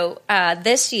now, Joe,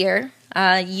 this year,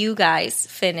 you guys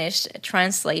finished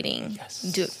translating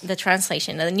the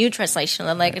translation, the new translation,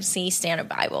 the Legacy Standard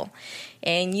Bible.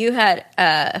 And you had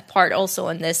a part also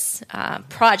in this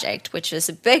project, which is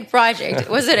a big project.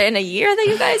 Was it in a year that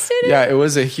you guys did it? Yeah, it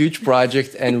was a huge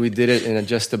project, and we did it in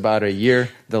just about a year.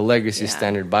 The Legacy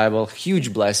Standard Bible,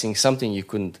 huge blessing, something you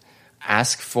couldn't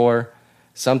ask for,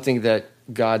 something that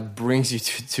God brings you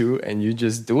to do, and you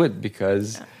just do it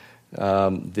because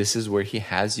this is where He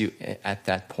has you at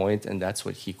that point, and that's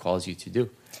what He calls you to do.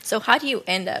 So how do you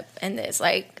end up in this?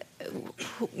 Like,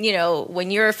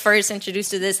 when you're first introduced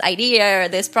to this idea or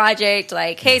this project,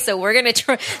 like, hey, so we're going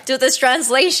to do this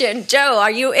translation. Joe,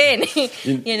 are you in?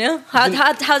 How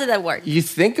did that work? You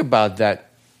think about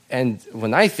that, and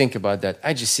when I think about that,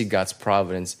 I just see God's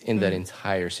providence in that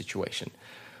entire situation.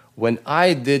 When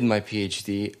I did my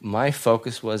PhD, my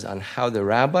focus was on how the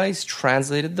rabbis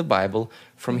translated the Bible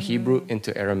from Hebrew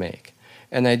into Aramaic.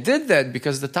 And I did that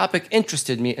because the topic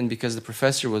interested me and because the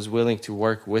professor was willing to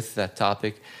work with that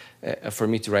topic for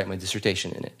me to write my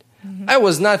dissertation in it. I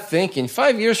was not thinking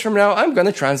 5 years from now, I'm going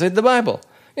to translate the Bible.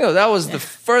 That was the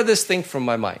furthest thing from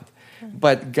my mind.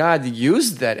 But God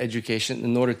used that education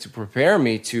in order to prepare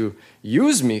me to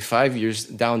use me 5 years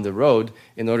down the road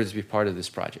in order to be part of this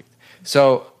project.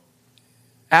 So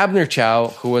Abner Chow,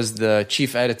 who was the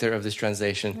chief editor of this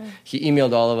translation, he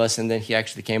emailed all of us, and then he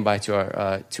actually came by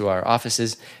to our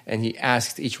offices, and he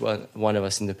asked each one of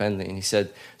us independently, and he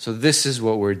said, so this is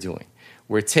what we're doing.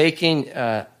 We're taking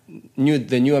the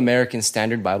New American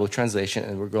Standard Bible Translation,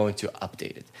 and we're going to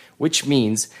update it, which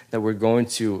means that we're going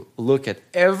to look at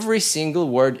every single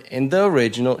word in the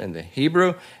original, in the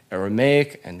Hebrew,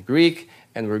 Aramaic, and Greek,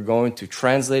 and we're going to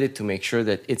translate it to make sure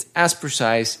that it's as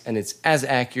precise and it's as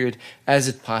accurate as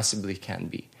it possibly can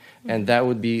be. And that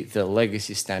would be the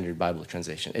Legacy Standard Bible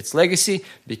Translation. It's legacy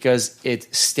because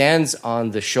it stands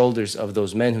on the shoulders of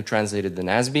those men who translated the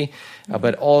NASB,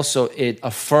 but also it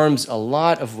affirms a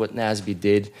lot of what NASB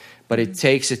did, but it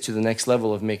takes it to the next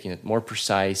level of making it more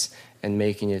precise and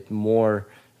making it more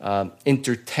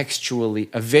intertextually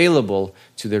available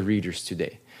to the readers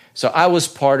today. So I was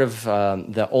part of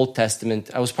the Old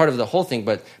Testament. I was part of the whole thing,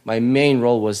 but my main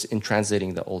role was in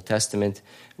translating the Old Testament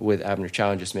with Abner Chow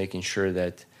and just making sure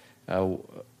that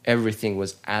everything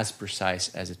was as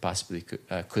precise as it possibly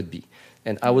could be.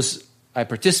 And I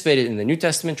participated in the New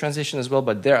Testament translation as well,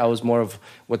 but there I was more of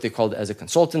what they called as a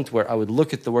consultant, where I would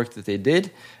look at the work that they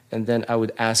did, and then I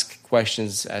would ask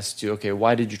questions as to, okay,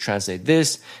 why did you translate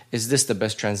this? Is this the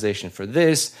best translation for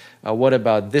this? What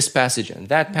about this passage and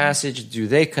that passage? Do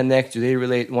they connect? Do they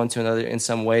relate one to another in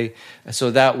some way?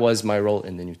 So that was my role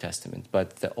in the New Testament.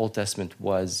 But the Old Testament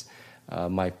was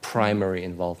my primary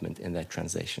involvement in that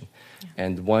translation. Yeah.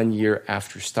 And 1 year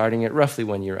after starting it, roughly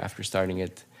 1 year after starting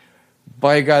it,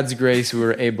 by God's grace, we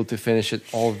were able to finish it,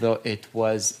 although it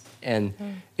was an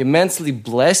immensely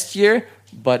blessed year,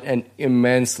 but an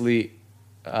immensely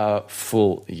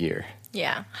full year.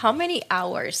 Yeah. How many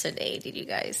hours a day did you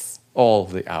guys? All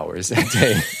the hours a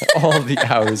day. All the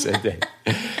hours a day.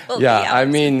 I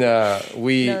mean,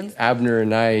 Abner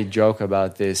and I joke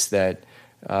about this, that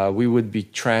we would be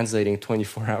translating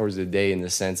 24 hours a day, in the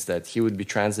sense that he would be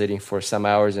translating for some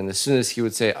hours, and as soon as he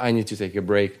would say, I need to take a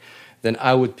break, then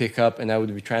I would pick up and I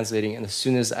would be translating, and as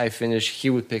soon as I finish, he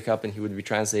would pick up and he would be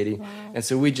translating. Wow. And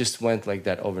so we just went like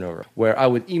that over and over, where I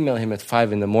would email him at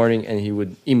 5 a.m. and he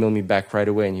would email me back right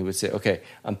away, and he would say, okay,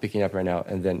 I'm picking up right now,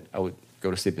 and then I would go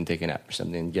to sleep and take a nap or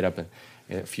something, and get up a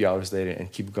few hours later and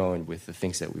keep going with the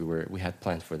things that we had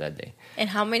planned for that day. And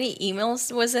how many emails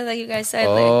was it that you guys said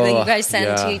that you guys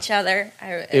sent to each other?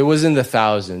 It was in the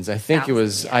thousands. I think it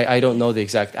was. Yeah. I don't know the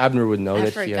exact. Abner would know. I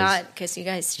forgot, because you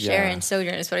guys share in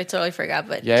Sojourners, but I totally forgot.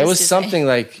 But yeah, it was something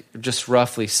like just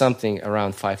roughly something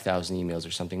around 5,000 emails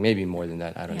or something, maybe more than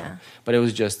that. I don't know. But it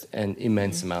was just an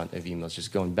immense amount of emails,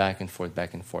 just going back and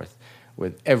forth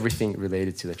with everything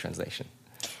related to the translation.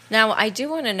 Now, I do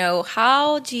want to know,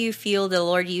 how do you feel the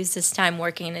Lord used this time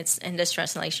working in this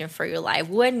translation for your life?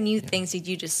 What new things did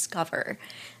you discover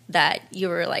that you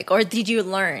were like, or did you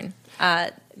learn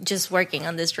just working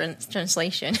on this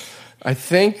translation? I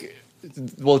think,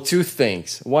 well, two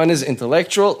things. One is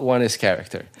intellectual, one is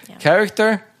character. Yeah.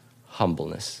 Character,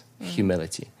 humbleness,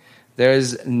 humility. There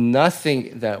is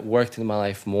nothing that worked in my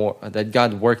life more, that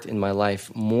God worked in my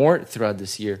life more throughout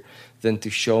this year than to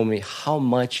show me how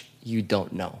much you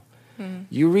don't know.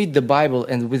 You read the Bible,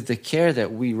 and with the care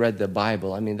that we read the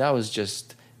Bible, I mean, that was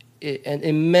just an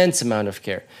immense amount of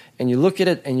care. And you look at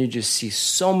it and you just see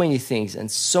so many things and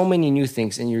so many new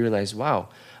things, and you realize, wow,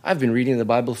 I've been reading the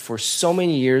Bible for so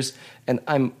many years and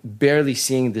I'm barely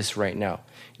seeing this right now.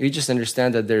 You just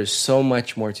understand that there's so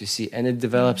much more to see, and it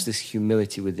develops this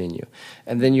humility within you.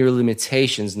 And then your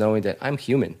limitations, knowing that I'm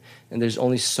human and there's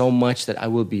only so much that I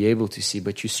will be able to see,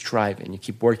 but you strive and you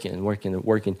keep working and working and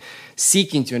working,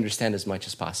 seeking to understand as much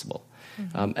as possible.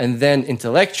 And then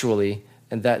intellectually,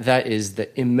 and that is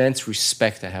the immense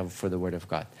respect I have for the Word of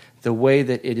God, the way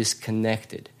that it is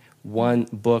connected, one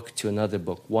book to another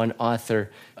book, one author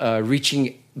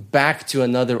reaching back to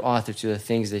another author, to the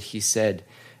things that he said,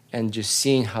 and just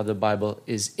seeing how the Bible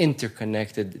is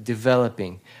interconnected,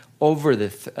 developing over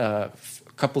the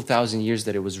couple thousand years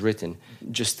that it was written.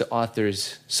 Just the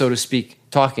authors, so to speak,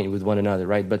 talking with one another,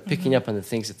 right? But picking up on the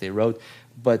things that they wrote,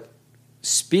 but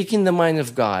speaking the mind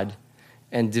of God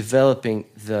and developing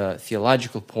the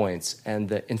theological points and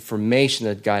the information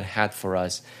that God had for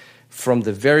us from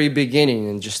the very beginning,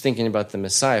 and just thinking about the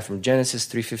Messiah from Genesis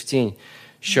 3:15,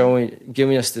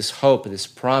 giving us this hope, this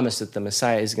promise that the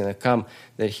Messiah is going to come,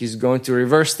 that he's going to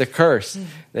reverse the curse,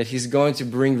 that he's going to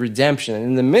bring redemption. And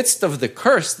in the midst of the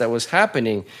curse that was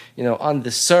happening, on the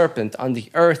serpent, on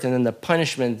the earth, and then the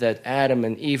punishment that Adam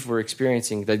and Eve were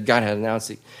experiencing, that God had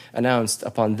announced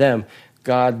upon them,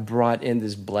 God brought in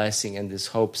this blessing and this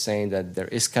hope, saying that there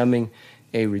is coming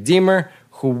a Redeemer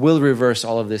who will reverse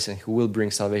all of this and who will bring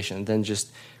salvation. And then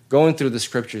just going through the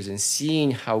scriptures and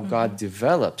seeing how God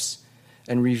develops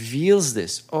and reveals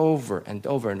this over and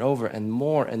over and over and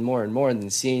more and more and more, and then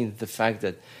seeing the fact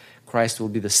that Christ will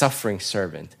be the suffering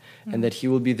servant and that he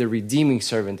will be the redeeming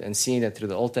servant, and seeing that through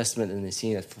the Old Testament and then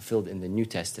seeing that fulfilled in the New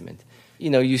Testament.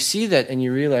 You see that and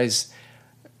you realize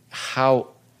how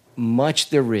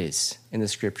much there is in the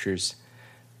scriptures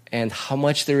and how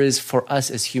much there is for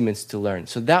us as humans to learn.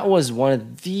 So that was one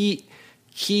of the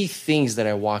key things that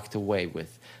I walked away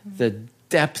with, the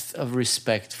depth of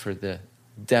respect for the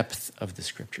depth of the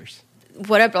scriptures.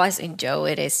 What a blessing, Joe,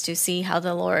 it is to see how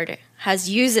the Lord has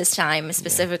used this time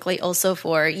specifically also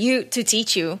for you, to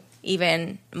teach you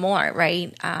even more,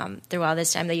 right? Throughout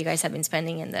this time that you guys have been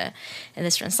spending in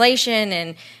this translation,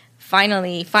 and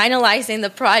finally finalizing the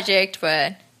project.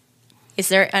 But is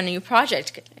there a new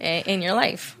project in your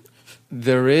life?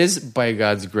 There is, by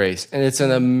God's grace, and it's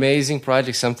an amazing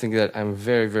project, something that I'm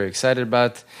very, very excited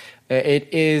about.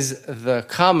 It is the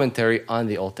commentary on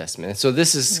the Old Testament. And so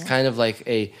this is kind of like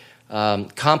a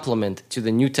complement to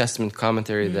the New Testament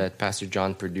commentary that Pastor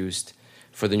John produced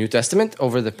for the New Testament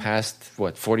over the past,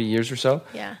 40 years or so?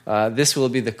 Yeah. This will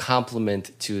be the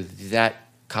complement to that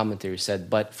commentary set,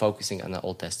 but focusing on the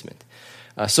Old Testament.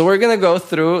 So we're going to go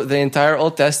through the entire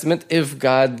Old Testament if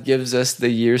God gives us the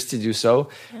years to do so.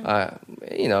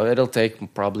 It'll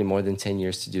take probably more than 10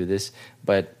 years to do this,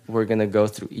 but we're going to go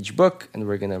through each book and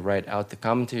we're going to write out the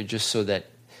commentary just so that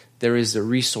there is a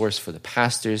resource for the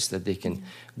pastors that they can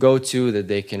go to, that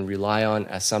they can rely on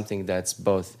as something that's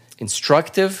both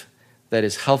instructive, that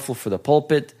is helpful for the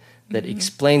pulpit, that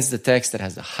explains the text, that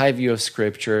has a high view of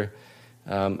Scripture,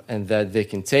 and that they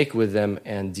can take with them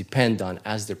and depend on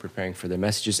as they're preparing for their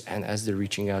messages and as they're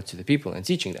reaching out to the people and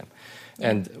teaching them.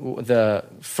 And the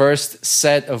first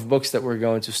set of books that we're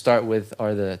going to start with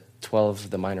are the 12,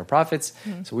 the minor prophets.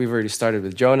 So we've already started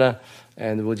with Jonah,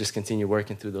 and we'll just continue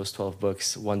working through those 12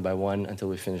 books one by one until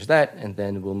we finish that, and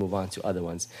then we'll move on to other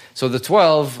ones. So the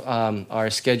 12 are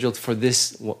scheduled for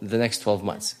the next 12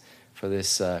 months, for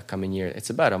this coming year. It's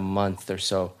about a month or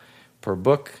so per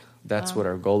book. That's what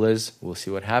our goal is. We'll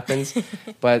see what happens.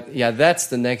 But yeah, that's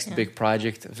the next big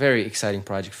project. A very exciting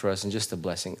project for us and just a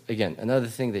blessing. Again, another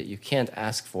thing that you can't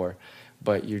ask for,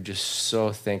 but you're just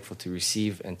so thankful to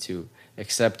receive and to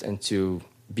accept and to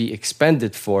be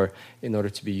expended for in order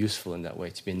to be useful in that way,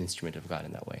 to be an instrument of God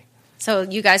in that way. So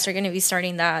you guys are going to be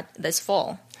starting that this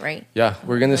fall, right? Yeah,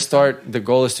 we're going to start. The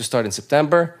goal is to start in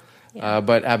September.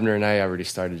 But Abner and I already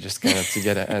started just kind of to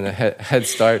get a head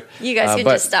start. You guys can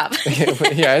just stop.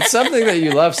 Yeah, it's something that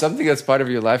you love, something that's part of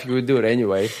your life. You would do it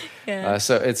anyway. Yeah.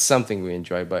 So it's something we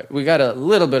enjoy. But we got a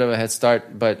little bit of a head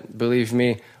start. But believe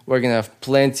me, we're going to have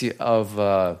plenty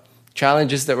of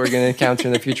challenges that we're going to encounter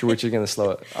in the future, which are going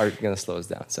to slow us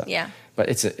down. So, but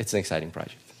it's an exciting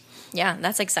project. Yeah,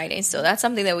 that's exciting. So that's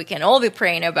something that we can all be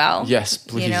praying about. Yes,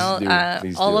 please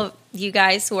do. All of you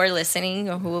guys who are listening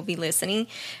or who will be listening,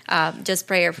 just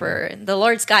pray for the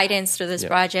Lord's guidance through this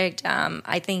project.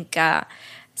 I think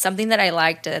something that I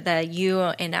liked that you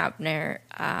and Abner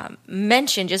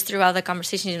mentioned just throughout the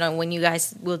conversation, when you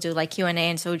guys will do like Q&A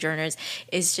and Sojourners,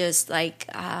 is just like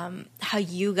how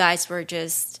you guys were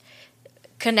just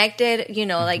connected,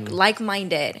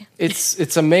 like-minded.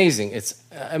 It's amazing.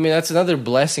 That's another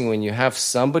blessing when you have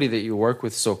somebody that you work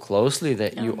with so closely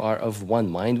that you are of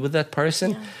one mind with that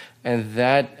person. Yeah. And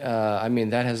that,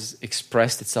 that has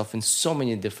expressed itself in so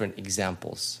many different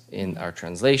examples in our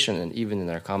translation and even in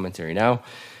our commentary now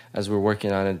as we're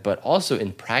working on it, but also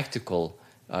in practical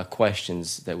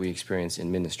questions that we experience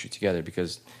in ministry together,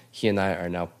 because he and I are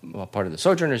now part of the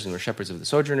Sojourners and we're shepherds of the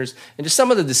Sojourners. And just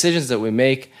some of the decisions that we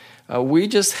make, we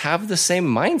just have the same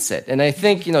mindset. And I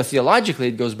think, theologically,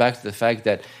 it goes back to the fact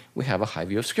that we have a high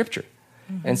view of Scripture.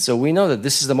 And so we know that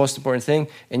this is the most important thing,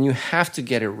 and you have to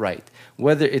get it right.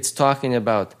 Whether it's talking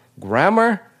about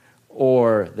grammar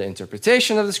or the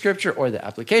interpretation of the Scripture or the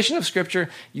application of Scripture,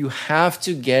 you have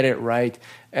to get it right.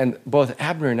 And both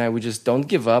Abner and I, we just don't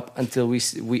give up until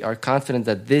we are confident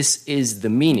that this is the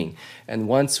meaning. And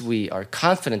once we are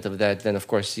confident of that, then of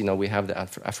course, we have the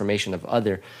affirmation of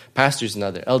other pastors and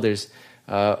other elders.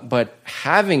 But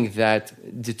having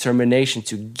that determination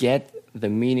to get the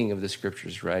meaning of the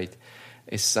Scriptures right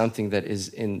is something that is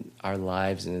in our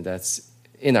lives and that's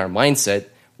in our mindset,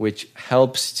 which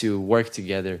helps to work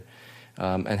together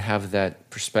and have that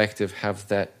perspective, have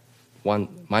that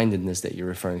one-mindedness that you're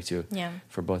referring to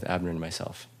for both Abner and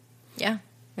myself. Yeah.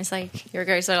 It's like your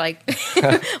guys are like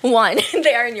one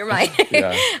there in your mind.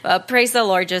 Praise the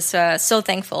Lord. Just so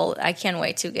thankful. I can't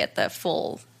wait to get the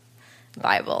full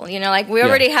Bible. We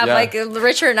already have like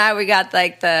Richard and I, we got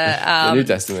like the New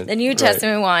Testament. The New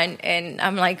Testament one, and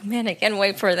I'm like, man, I can't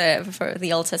wait for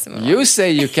the Old Testament You one.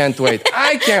 say you can't wait.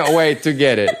 I can't wait to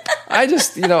get it. I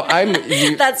just,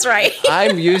 That's right.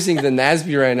 I'm using the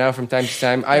NASB right now from time to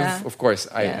time.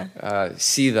 I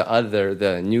see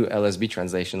the new LSB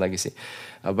translation, Legacy.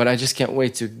 But I just can't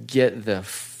wait to get the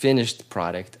finished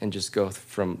product and just go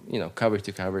from, cover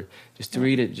to cover, just to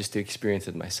read it, just to experience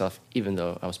it myself, even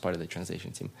though I was part of the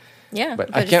translation team. Yeah,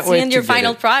 but I can't wait seeing your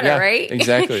final product, right?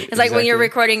 Exactly. It's like when you're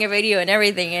recording a video and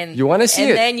everything, and you want to see it,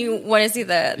 and then you want to see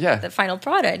the final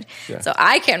product. Yeah. So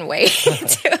I can't wait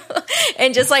to.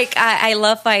 And just like I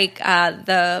love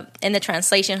in the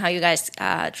translation how you guys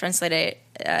translated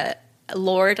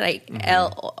Lord, like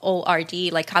Lord,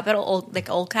 like capital, like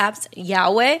all caps,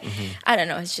 Yahweh. I don't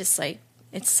know. It's just like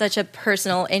it's such a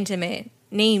personal, intimate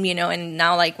name, and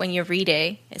now like when you read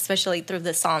it, especially through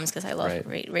the Psalms, because I love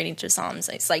reading through Psalms,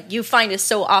 it's like you find it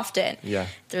so often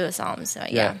through the Psalms. So,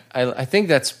 I think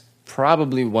that's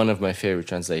probably one of my favorite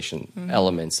translation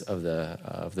elements of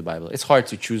the Bible. It's hard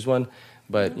to choose one,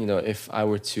 but if I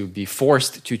were to be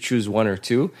forced to choose one or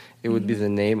two, it would be the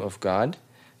name of God,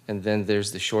 and then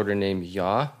there's the shorter name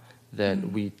Yah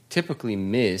that we typically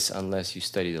miss unless you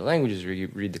study the languages or you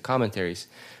read the commentaries.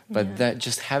 But that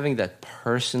just having that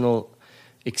personal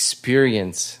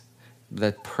experience,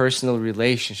 that personal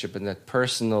relationship, and that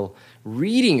personal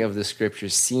reading of the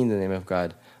Scriptures, seeing the name of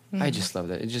God, I just love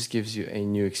that. It just gives you a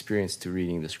new experience to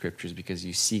reading the Scriptures because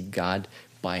you see God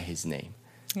by His name.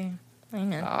 Yeah. I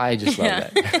know. I just love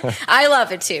that. I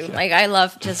love it too. Like, I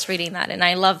love just reading that, and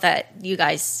I love that you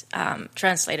guys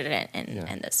translated it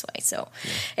in this way. So,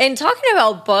 and talking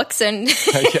about books, and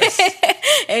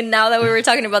and now that we were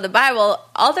talking about the Bible,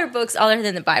 other books other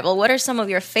than the Bible, what are some of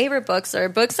your favorite books or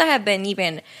books that have been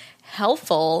even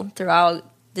helpful throughout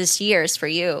this years for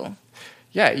you?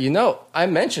 Yeah, I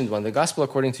mentioned one, The Gospel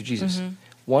According to Jesus.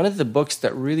 One of the books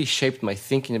that really shaped my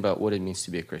thinking about what it means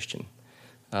to be a Christian.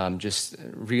 Just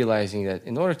realizing that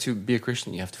in order to be a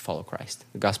Christian, you have to follow Christ.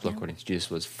 The Gospel According to Jesus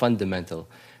was fundamental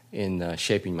in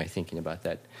shaping my thinking about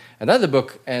that. Another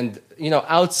book, and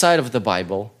outside of the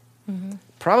Bible,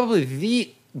 probably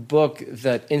the book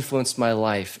that influenced my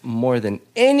life more than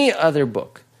any other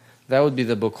book, that would be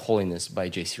the book Holiness by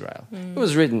J.C. Ryle. It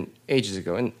was written ages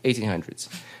ago, in 1800s.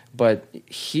 But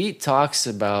he talks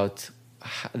about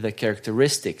the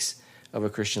characteristics of a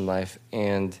Christian life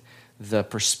and the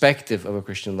perspective of a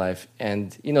Christian life.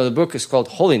 And, the book is called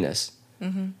Holiness.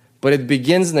 But it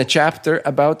begins in a chapter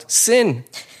about sin.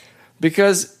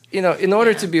 Because, in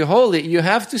order to be holy, you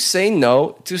have to say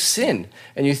no to sin.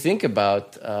 And you think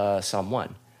about Psalm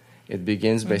 1. It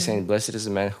begins by saying, blessed is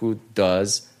the man who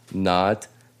does not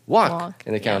walk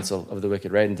in the counsel of the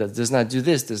wicked, right? And does not do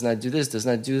this, does not do this, does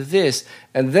not do this.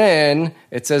 And then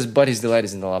it says, but his delight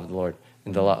is in the law of the Lord,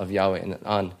 in the law of Yahweh, and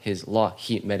on his law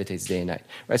he meditates day and night.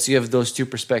 Right? So you have those two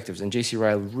perspectives, and J.C.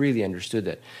 Ryle really understood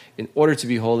that. In order to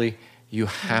be holy, you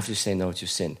have to say no to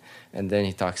sin. And then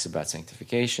he talks about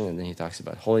sanctification, and then he talks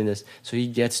about holiness. So he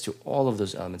gets to all of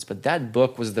those elements. But that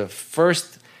book was the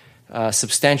first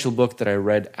substantial book that I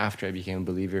read after I became a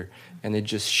believer, and it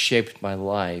just shaped my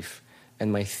life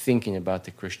and my thinking about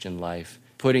the Christian life,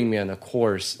 putting me on a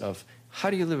course of how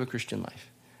do you live a Christian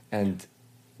life? And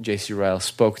J.C. Ryle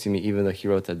spoke to me, even though he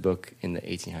wrote that book in the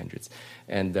 1800s.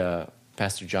 And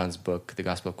Pastor John's book, The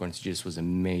Gospel According to Jesus, was a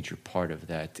major part of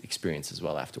that experience as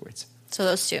well afterwards. So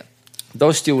those two?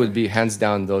 Those two would be, hands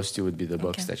down, those two would be the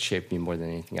books that shaped me more than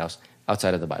anything else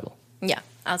outside of the Bible. Yeah,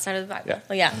 outside of the Bible.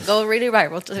 Yeah, go read your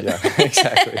Bible too. Yeah,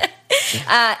 exactly.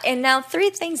 And now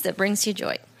 3 things that brings you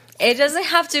joy. It doesn't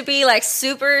have to be like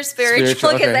super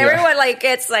spiritual because everyone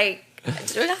it's like, it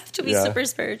doesn't have to be super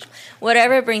spiritual.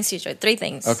 Whatever brings you joy. 3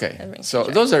 things. Okay, so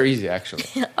those are easy actually.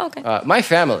 Okay. My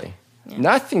family. Yeah.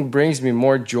 Nothing brings me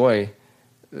more joy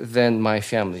than my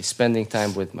family. Spending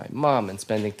time with my mom and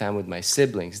spending time with my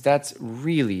siblings. That's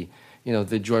really,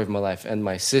 the joy of my life. And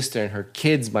my sister and her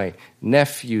kids, my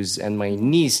nephews and my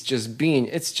niece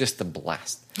it's just a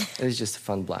blast. It's just a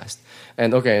fun blast.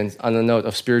 And on the note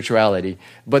of spirituality,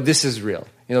 but this is real.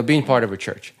 Being part of a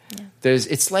church. Yeah.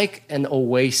 It's like an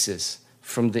oasis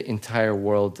from the entire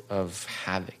world of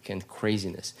havoc and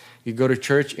craziness. You go to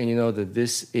church and you know that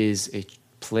this is a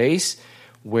place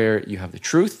where you have the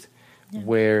truth,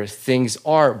 where things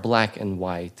are black and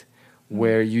white,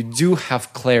 where you do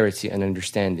have clarity and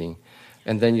understanding.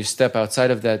 And then you step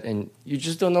outside of that and you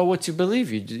just don't know what to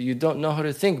believe. You don't know how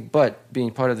to think. But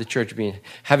being part of the church,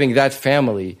 having that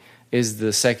family is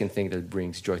the second thing that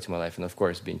brings joy to my life. And of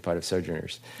course, being part of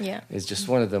Sojourners is just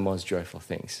one of the most joyful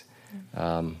things.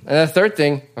 And the third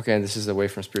thing, and this is away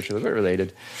from spiritual but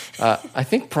related, I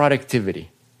think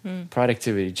productivity.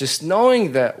 Productivity. Just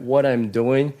knowing that what I'm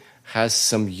doing has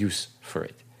some use for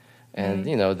it. And,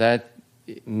 that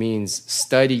means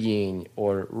studying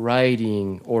or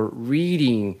writing or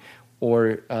reading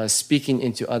or speaking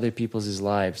into other people's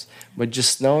lives. But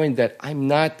just knowing that I'm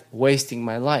not wasting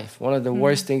my life. One of the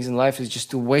worst things in life is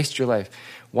just to waste your life.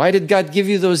 Why did God give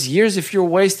you those years if you're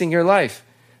wasting your life?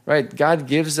 Right? God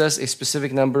gives us a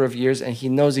specific number of years, and He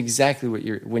knows exactly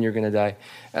when you're going to die.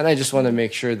 And I just want to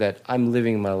make sure that I'm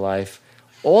living my life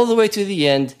all the way to the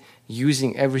end,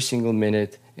 using every single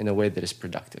minute in a way that is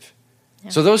productive. Yeah.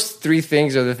 So those 3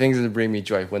 things are the things that bring me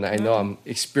joy when I know I'm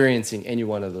experiencing any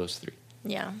one of those 3.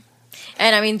 Yeah.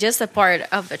 And just a part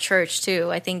of the church too.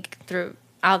 I think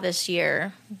throughout this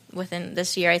year, within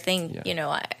this year, I think,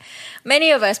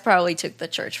 many of us probably took the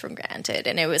church for granted.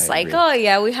 And it was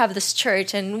agree. We have this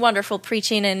church and wonderful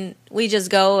preaching and we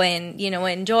just go and,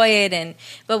 enjoy it.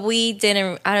 But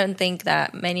I don't think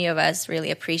that many of us really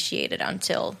appreciated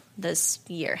until this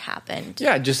year happened.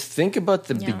 Yeah, just think about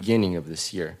the beginning of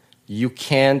this year. You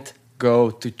can't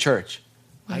go to church.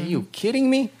 Are you kidding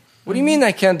me? What do you mean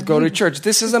I can't go to church?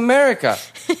 This is America.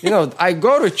 I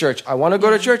go to church. I want to go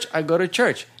to church. I go to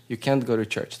church. You can't go to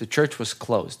church. The church was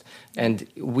closed. And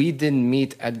we didn't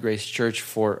meet at Grace Church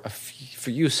for a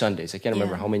few Sundays. I can't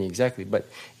remember how many exactly. But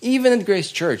even at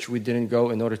Grace Church, we didn't go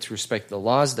in order to respect the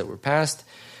laws that were passed.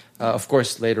 Of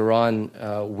course, later on,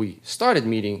 we started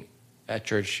meeting at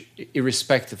church,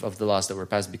 irrespective of the laws that were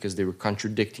passed, because they were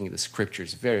contradicting the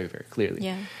scriptures very, very clearly.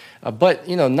 Yeah. But,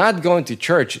 not going to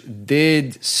church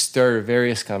did stir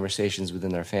various conversations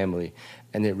within our family,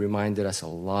 and it reminded us a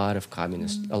lot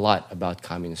about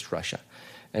communist Russia.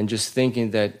 And just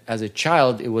thinking that as a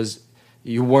child,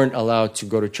 you weren't allowed to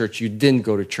go to church. You didn't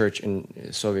go to church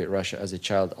in Soviet Russia as a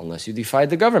child unless you defied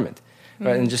the government.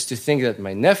 Right? And just to think that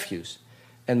my nephews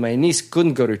and my niece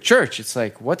couldn't go to church, it's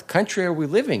like, what country are we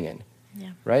living in?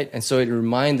 Yeah. Right? And so it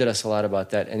reminded us a lot about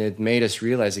that, and it made us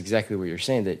realize exactly what you're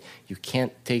saying, that you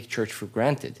can't take church for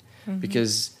granted,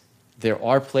 because there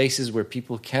are places where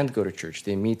people can't go to church.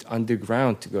 They meet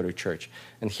underground to go to church.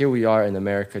 And here we are in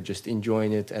America just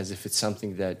enjoying it as if it's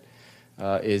something that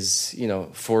is,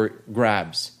 for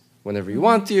grabs. Whenever you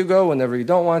want to, you go. Whenever you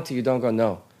don't want to, you don't go.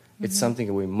 No. It's something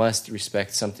that we must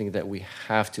respect, something that we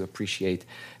have to appreciate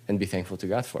and be thankful to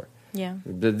God for. Yeah.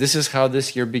 This is how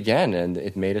this year began, and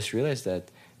it made us realize that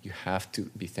you have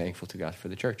to be thankful to God for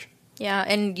the church. Yeah,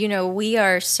 and we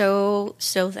are so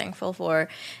thankful for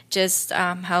just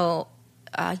how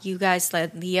you guys,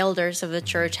 the elders of the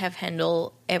church, have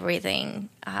handled everything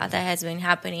that has been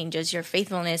happening. Just your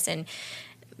faithfulness and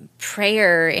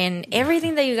prayer and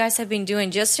everything that you guys have been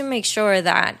doing, just to make sure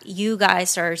that you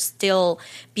guys are still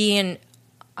being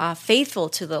faithful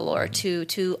to the Lord,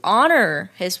 to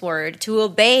honor His word, to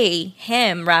obey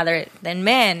Him rather than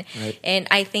men. Right. And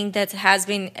I think that has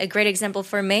been a great example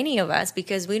for many of us,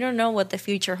 because we don't know what the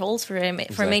future holds for Him,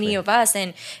 for many of us.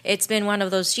 And it's been one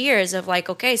of those years of like,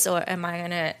 okay, so am I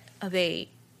going to obey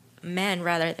men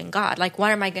rather than God? Like,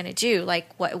 what am I going to do?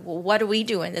 Like, what do we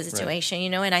do in this situation?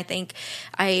 Right. And I think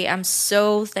I am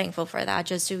so thankful for that,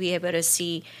 just to be able to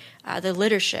see the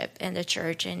leadership in the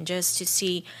church, and just to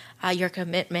see your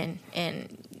commitment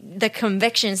and the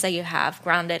convictions that you have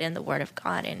grounded in the Word of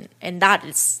God. And that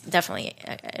is definitely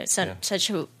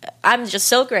I'm just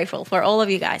so grateful for all of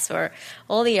you guys, for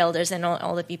all the elders and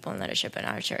all the people in leadership in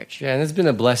our church. Yeah, and it's been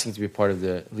a blessing to be part of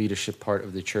the leadership part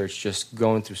of the church, just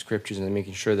going through scriptures and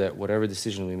making sure that whatever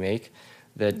decision we make,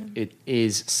 that it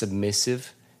is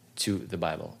submissive to the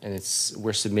Bible. And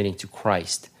we're submitting to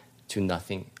Christ, to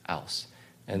nothing else.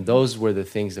 And those were the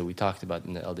things that we talked about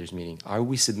in the elders meeting. Are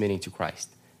we submitting to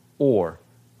Christ, or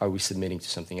are we submitting to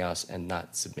something else and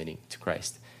not submitting to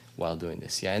Christ while doing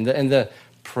this? Yeah, and the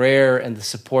prayer and the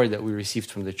support that we received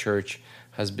from the church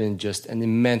has been just an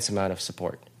immense amount of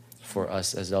support for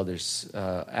us as elders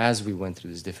as we went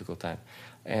through this difficult time.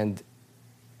 And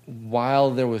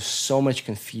while there was so much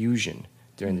confusion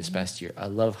during this past year, I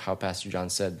love how Pastor John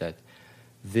said that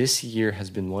this year has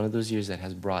been one of those years that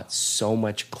has brought so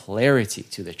much clarity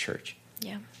to the church.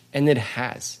 Yeah. And it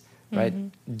has, right?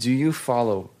 Do you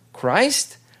follow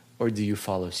Christ, or do you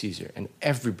follow Caesar? And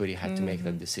everybody had to make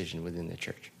that decision within the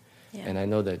church. Yeah. And I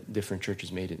know that different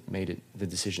churches made it the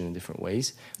decision in different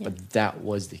ways, but that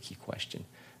was the key question.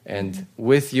 And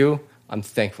with you, I'm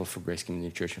thankful for Grace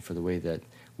Community Church and for the way that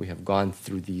we have gone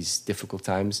through these difficult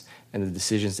times and the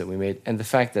decisions that we made, and the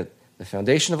fact that the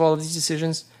foundation of all of these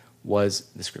decisions was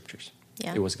the scriptures.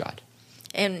 Yeah. It was God.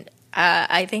 And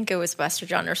I think it was Pastor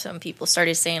John or some people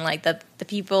started saying like that the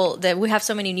people that we have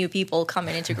so many new people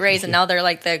coming into Grace and now they're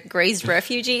like the Grace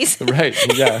refugees. Right.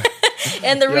 Yeah.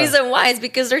 And the reason why is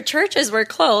because their churches were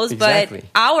closed, but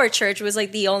our church was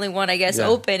like the only one, I guess,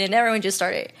 open, and everyone just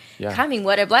started coming.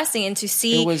 What a blessing. And to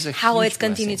see how it's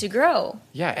continued to grow.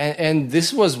 Yeah. And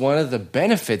this was one of the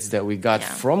benefits that we got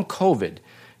from COVID.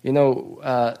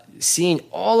 Seeing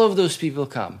all of those people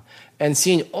come, and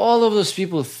seeing all of those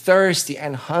people thirsty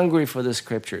and hungry for the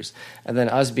scriptures, and then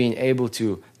us being able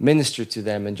to minister to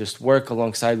them and just work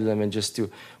alongside with them and just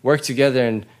to work together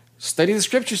and study the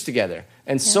scriptures together.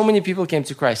 And so many people came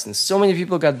to Christ, and so many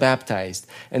people got baptized,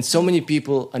 and so many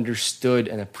people understood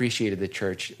and appreciated the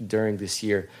church during this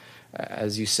year.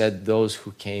 As you said, those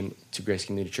who came to Grace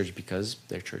Community Church because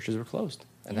their churches were closed.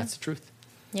 And that's the truth.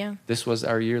 Yeah. This was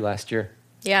our year last year.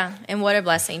 Yeah, and what a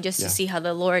blessing just to see how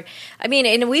the Lord,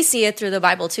 and we see it through the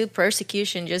Bible too,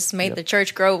 persecution just made the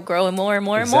church grow and more and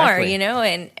more and more,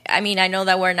 and I know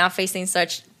that we're not facing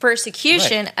such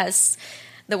persecution as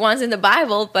the ones in the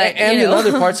Bible, but and in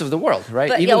other parts of the world, right?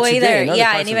 But even today, there, in other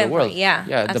parts of the world.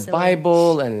 The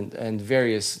Bible and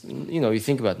various, you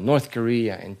think about North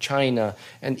Korea and China,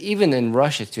 and even in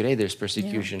Russia today there's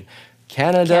persecution.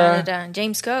 Canada,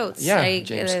 James Coates. James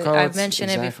Coates. I've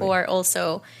mentioned it before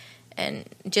also. And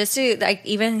just to,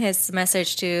 even his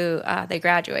message to the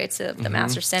graduates of the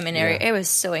Master's Seminary, it was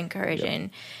so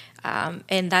encouraging.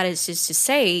 And that is just to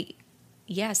say,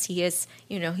 yes, he is,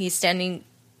 he's standing,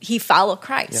 he followed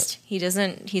Christ. He's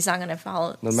not going to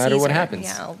follow no matter Caesar. what happens.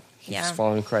 He's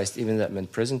following Christ. Even that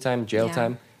meant prison time, jail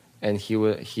time. and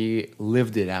he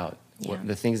lived it out. Yeah.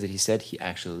 The things that he said, he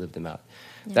actually lived them out.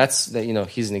 Yeah. That's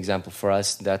he's an example for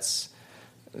us.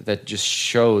 That just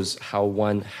shows how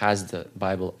one has the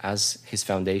Bible as his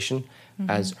foundation,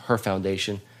 as her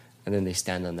foundation, and then they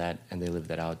stand on that and they live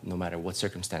that out no matter what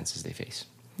circumstances they face.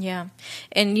 Yeah.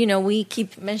 And, we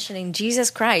keep mentioning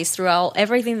Jesus Christ throughout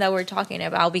everything that we're talking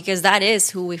about, because that is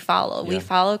who we follow. Yeah. We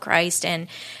follow Christ, and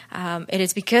it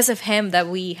is because of him that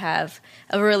we have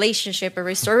a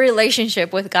restored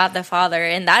relationship with God the Father.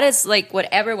 And that is like what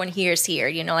everyone hears here,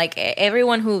 like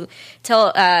everyone who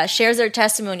shares their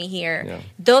testimony here,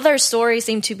 though their stories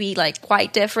seem to be like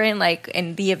quite different, like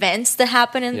in the events that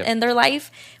happen in their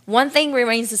life, one thing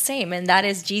remains the same, and that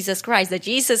is Jesus Christ. That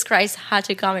Jesus Christ had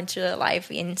to come into their life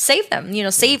and save them,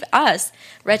 save us,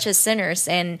 wretched sinners.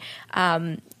 And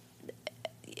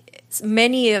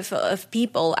many of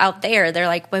people out there, they're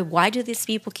like, but why do these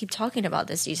people keep talking about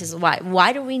this Jesus?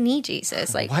 Why do we need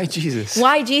Jesus? Like, why Jesus?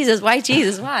 Why Jesus? Why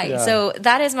Jesus? Why? Yeah. So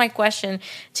that is my question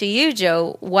to you,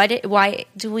 Joe. Why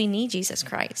do we need Jesus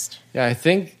Christ? Yeah, I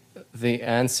think the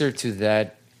answer to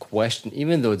that question,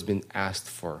 even though it's been asked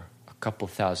for a couple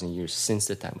thousand years since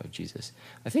the time of Jesus,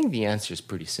 I think the answer is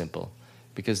pretty simple,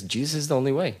 because Jesus is the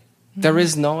only way. There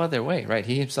is no other way, right?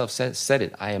 He himself said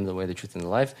it. I am the way, the truth, and the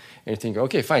life. And you think,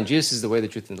 okay, fine, Jesus is the way, the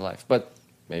truth, and the life. But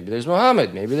maybe there's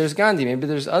Muhammad, maybe there's Gandhi, maybe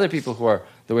there's other people who are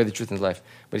the way, the truth, and the life.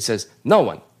 But he says, no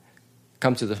one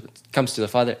comes to the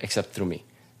Father except through me.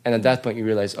 And at that point you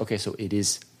realize, okay, so it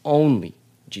is only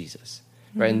Jesus,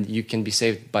 right? And you can be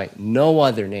saved by no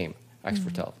other name, Acts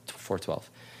 4:12.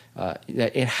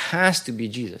 That it has to be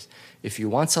Jesus. If you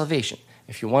want salvation,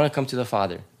 if you want to come to the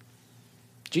Father,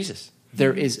 Jesus.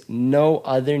 There is no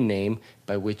other name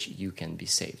by which you can be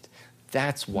saved.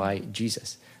 That's why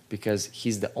Jesus, because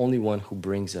he's the only one who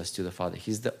brings us to the Father.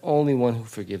 He's the only one who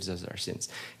forgives us our sins.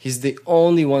 He's the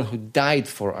only one who died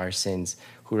for our sins,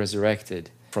 who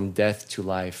resurrected from death to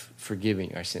life,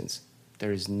 forgiving our sins.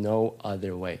 There is no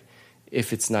other way.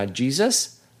 If it's not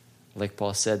Jesus, like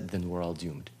Paul said, then we're all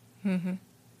doomed. Mm-hmm.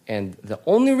 And the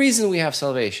only reason we have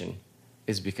salvation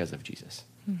is because of Jesus.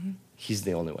 Mm-hmm. He's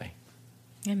the only way.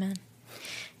 Amen.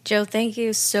 Joe, thank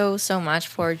you so much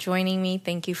for joining me.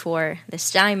 Thank you for this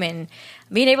time and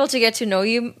being able to get to know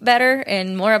you better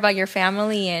and more about your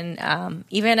family and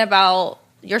even about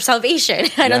your salvation.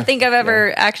 I don't think I've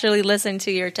ever actually listened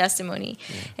to your testimony.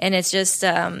 Yeah. And it's just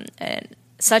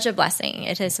such a blessing.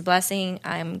 It is a blessing.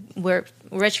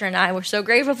 Richard and I, we're so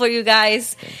grateful for you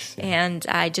guys. Thanks, and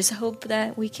I just hope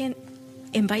that we can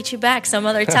invite you back some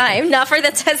other time, not for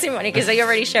the testimony because I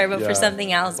already shared, but for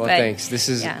something else. Well, but thanks. This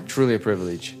is truly a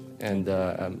privilege, and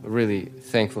I'm really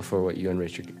thankful for what you and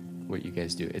Richard, what you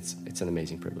guys do. It's an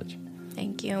amazing privilege.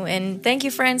 Thank you, and thank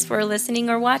you, friends, for listening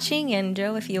or watching. And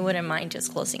Joe, if you wouldn't mind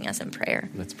just closing us in prayer.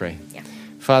 Let's pray. Yeah.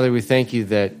 Father, we thank you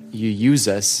that you use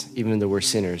us even though we're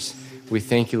sinners. We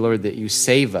thank you, Lord, that you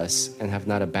save us and have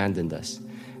not abandoned us.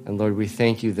 And Lord, we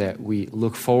thank you that we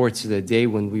look forward to the day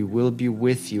when we will be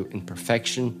with you in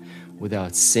perfection,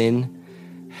 without sin,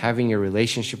 having a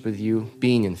relationship with you,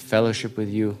 being in fellowship with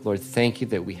you. Lord, thank you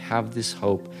that we have this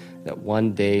hope that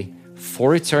one day,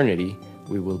 for eternity,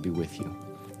 we will be with you.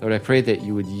 Lord, I pray that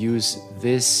you would use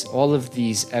all of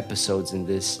these episodes in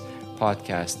this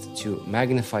podcast to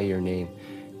magnify your name,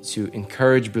 to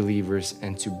encourage believers,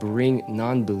 and to bring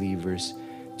non-believers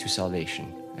to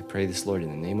salvation. I pray this, Lord, in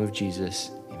the name of Jesus.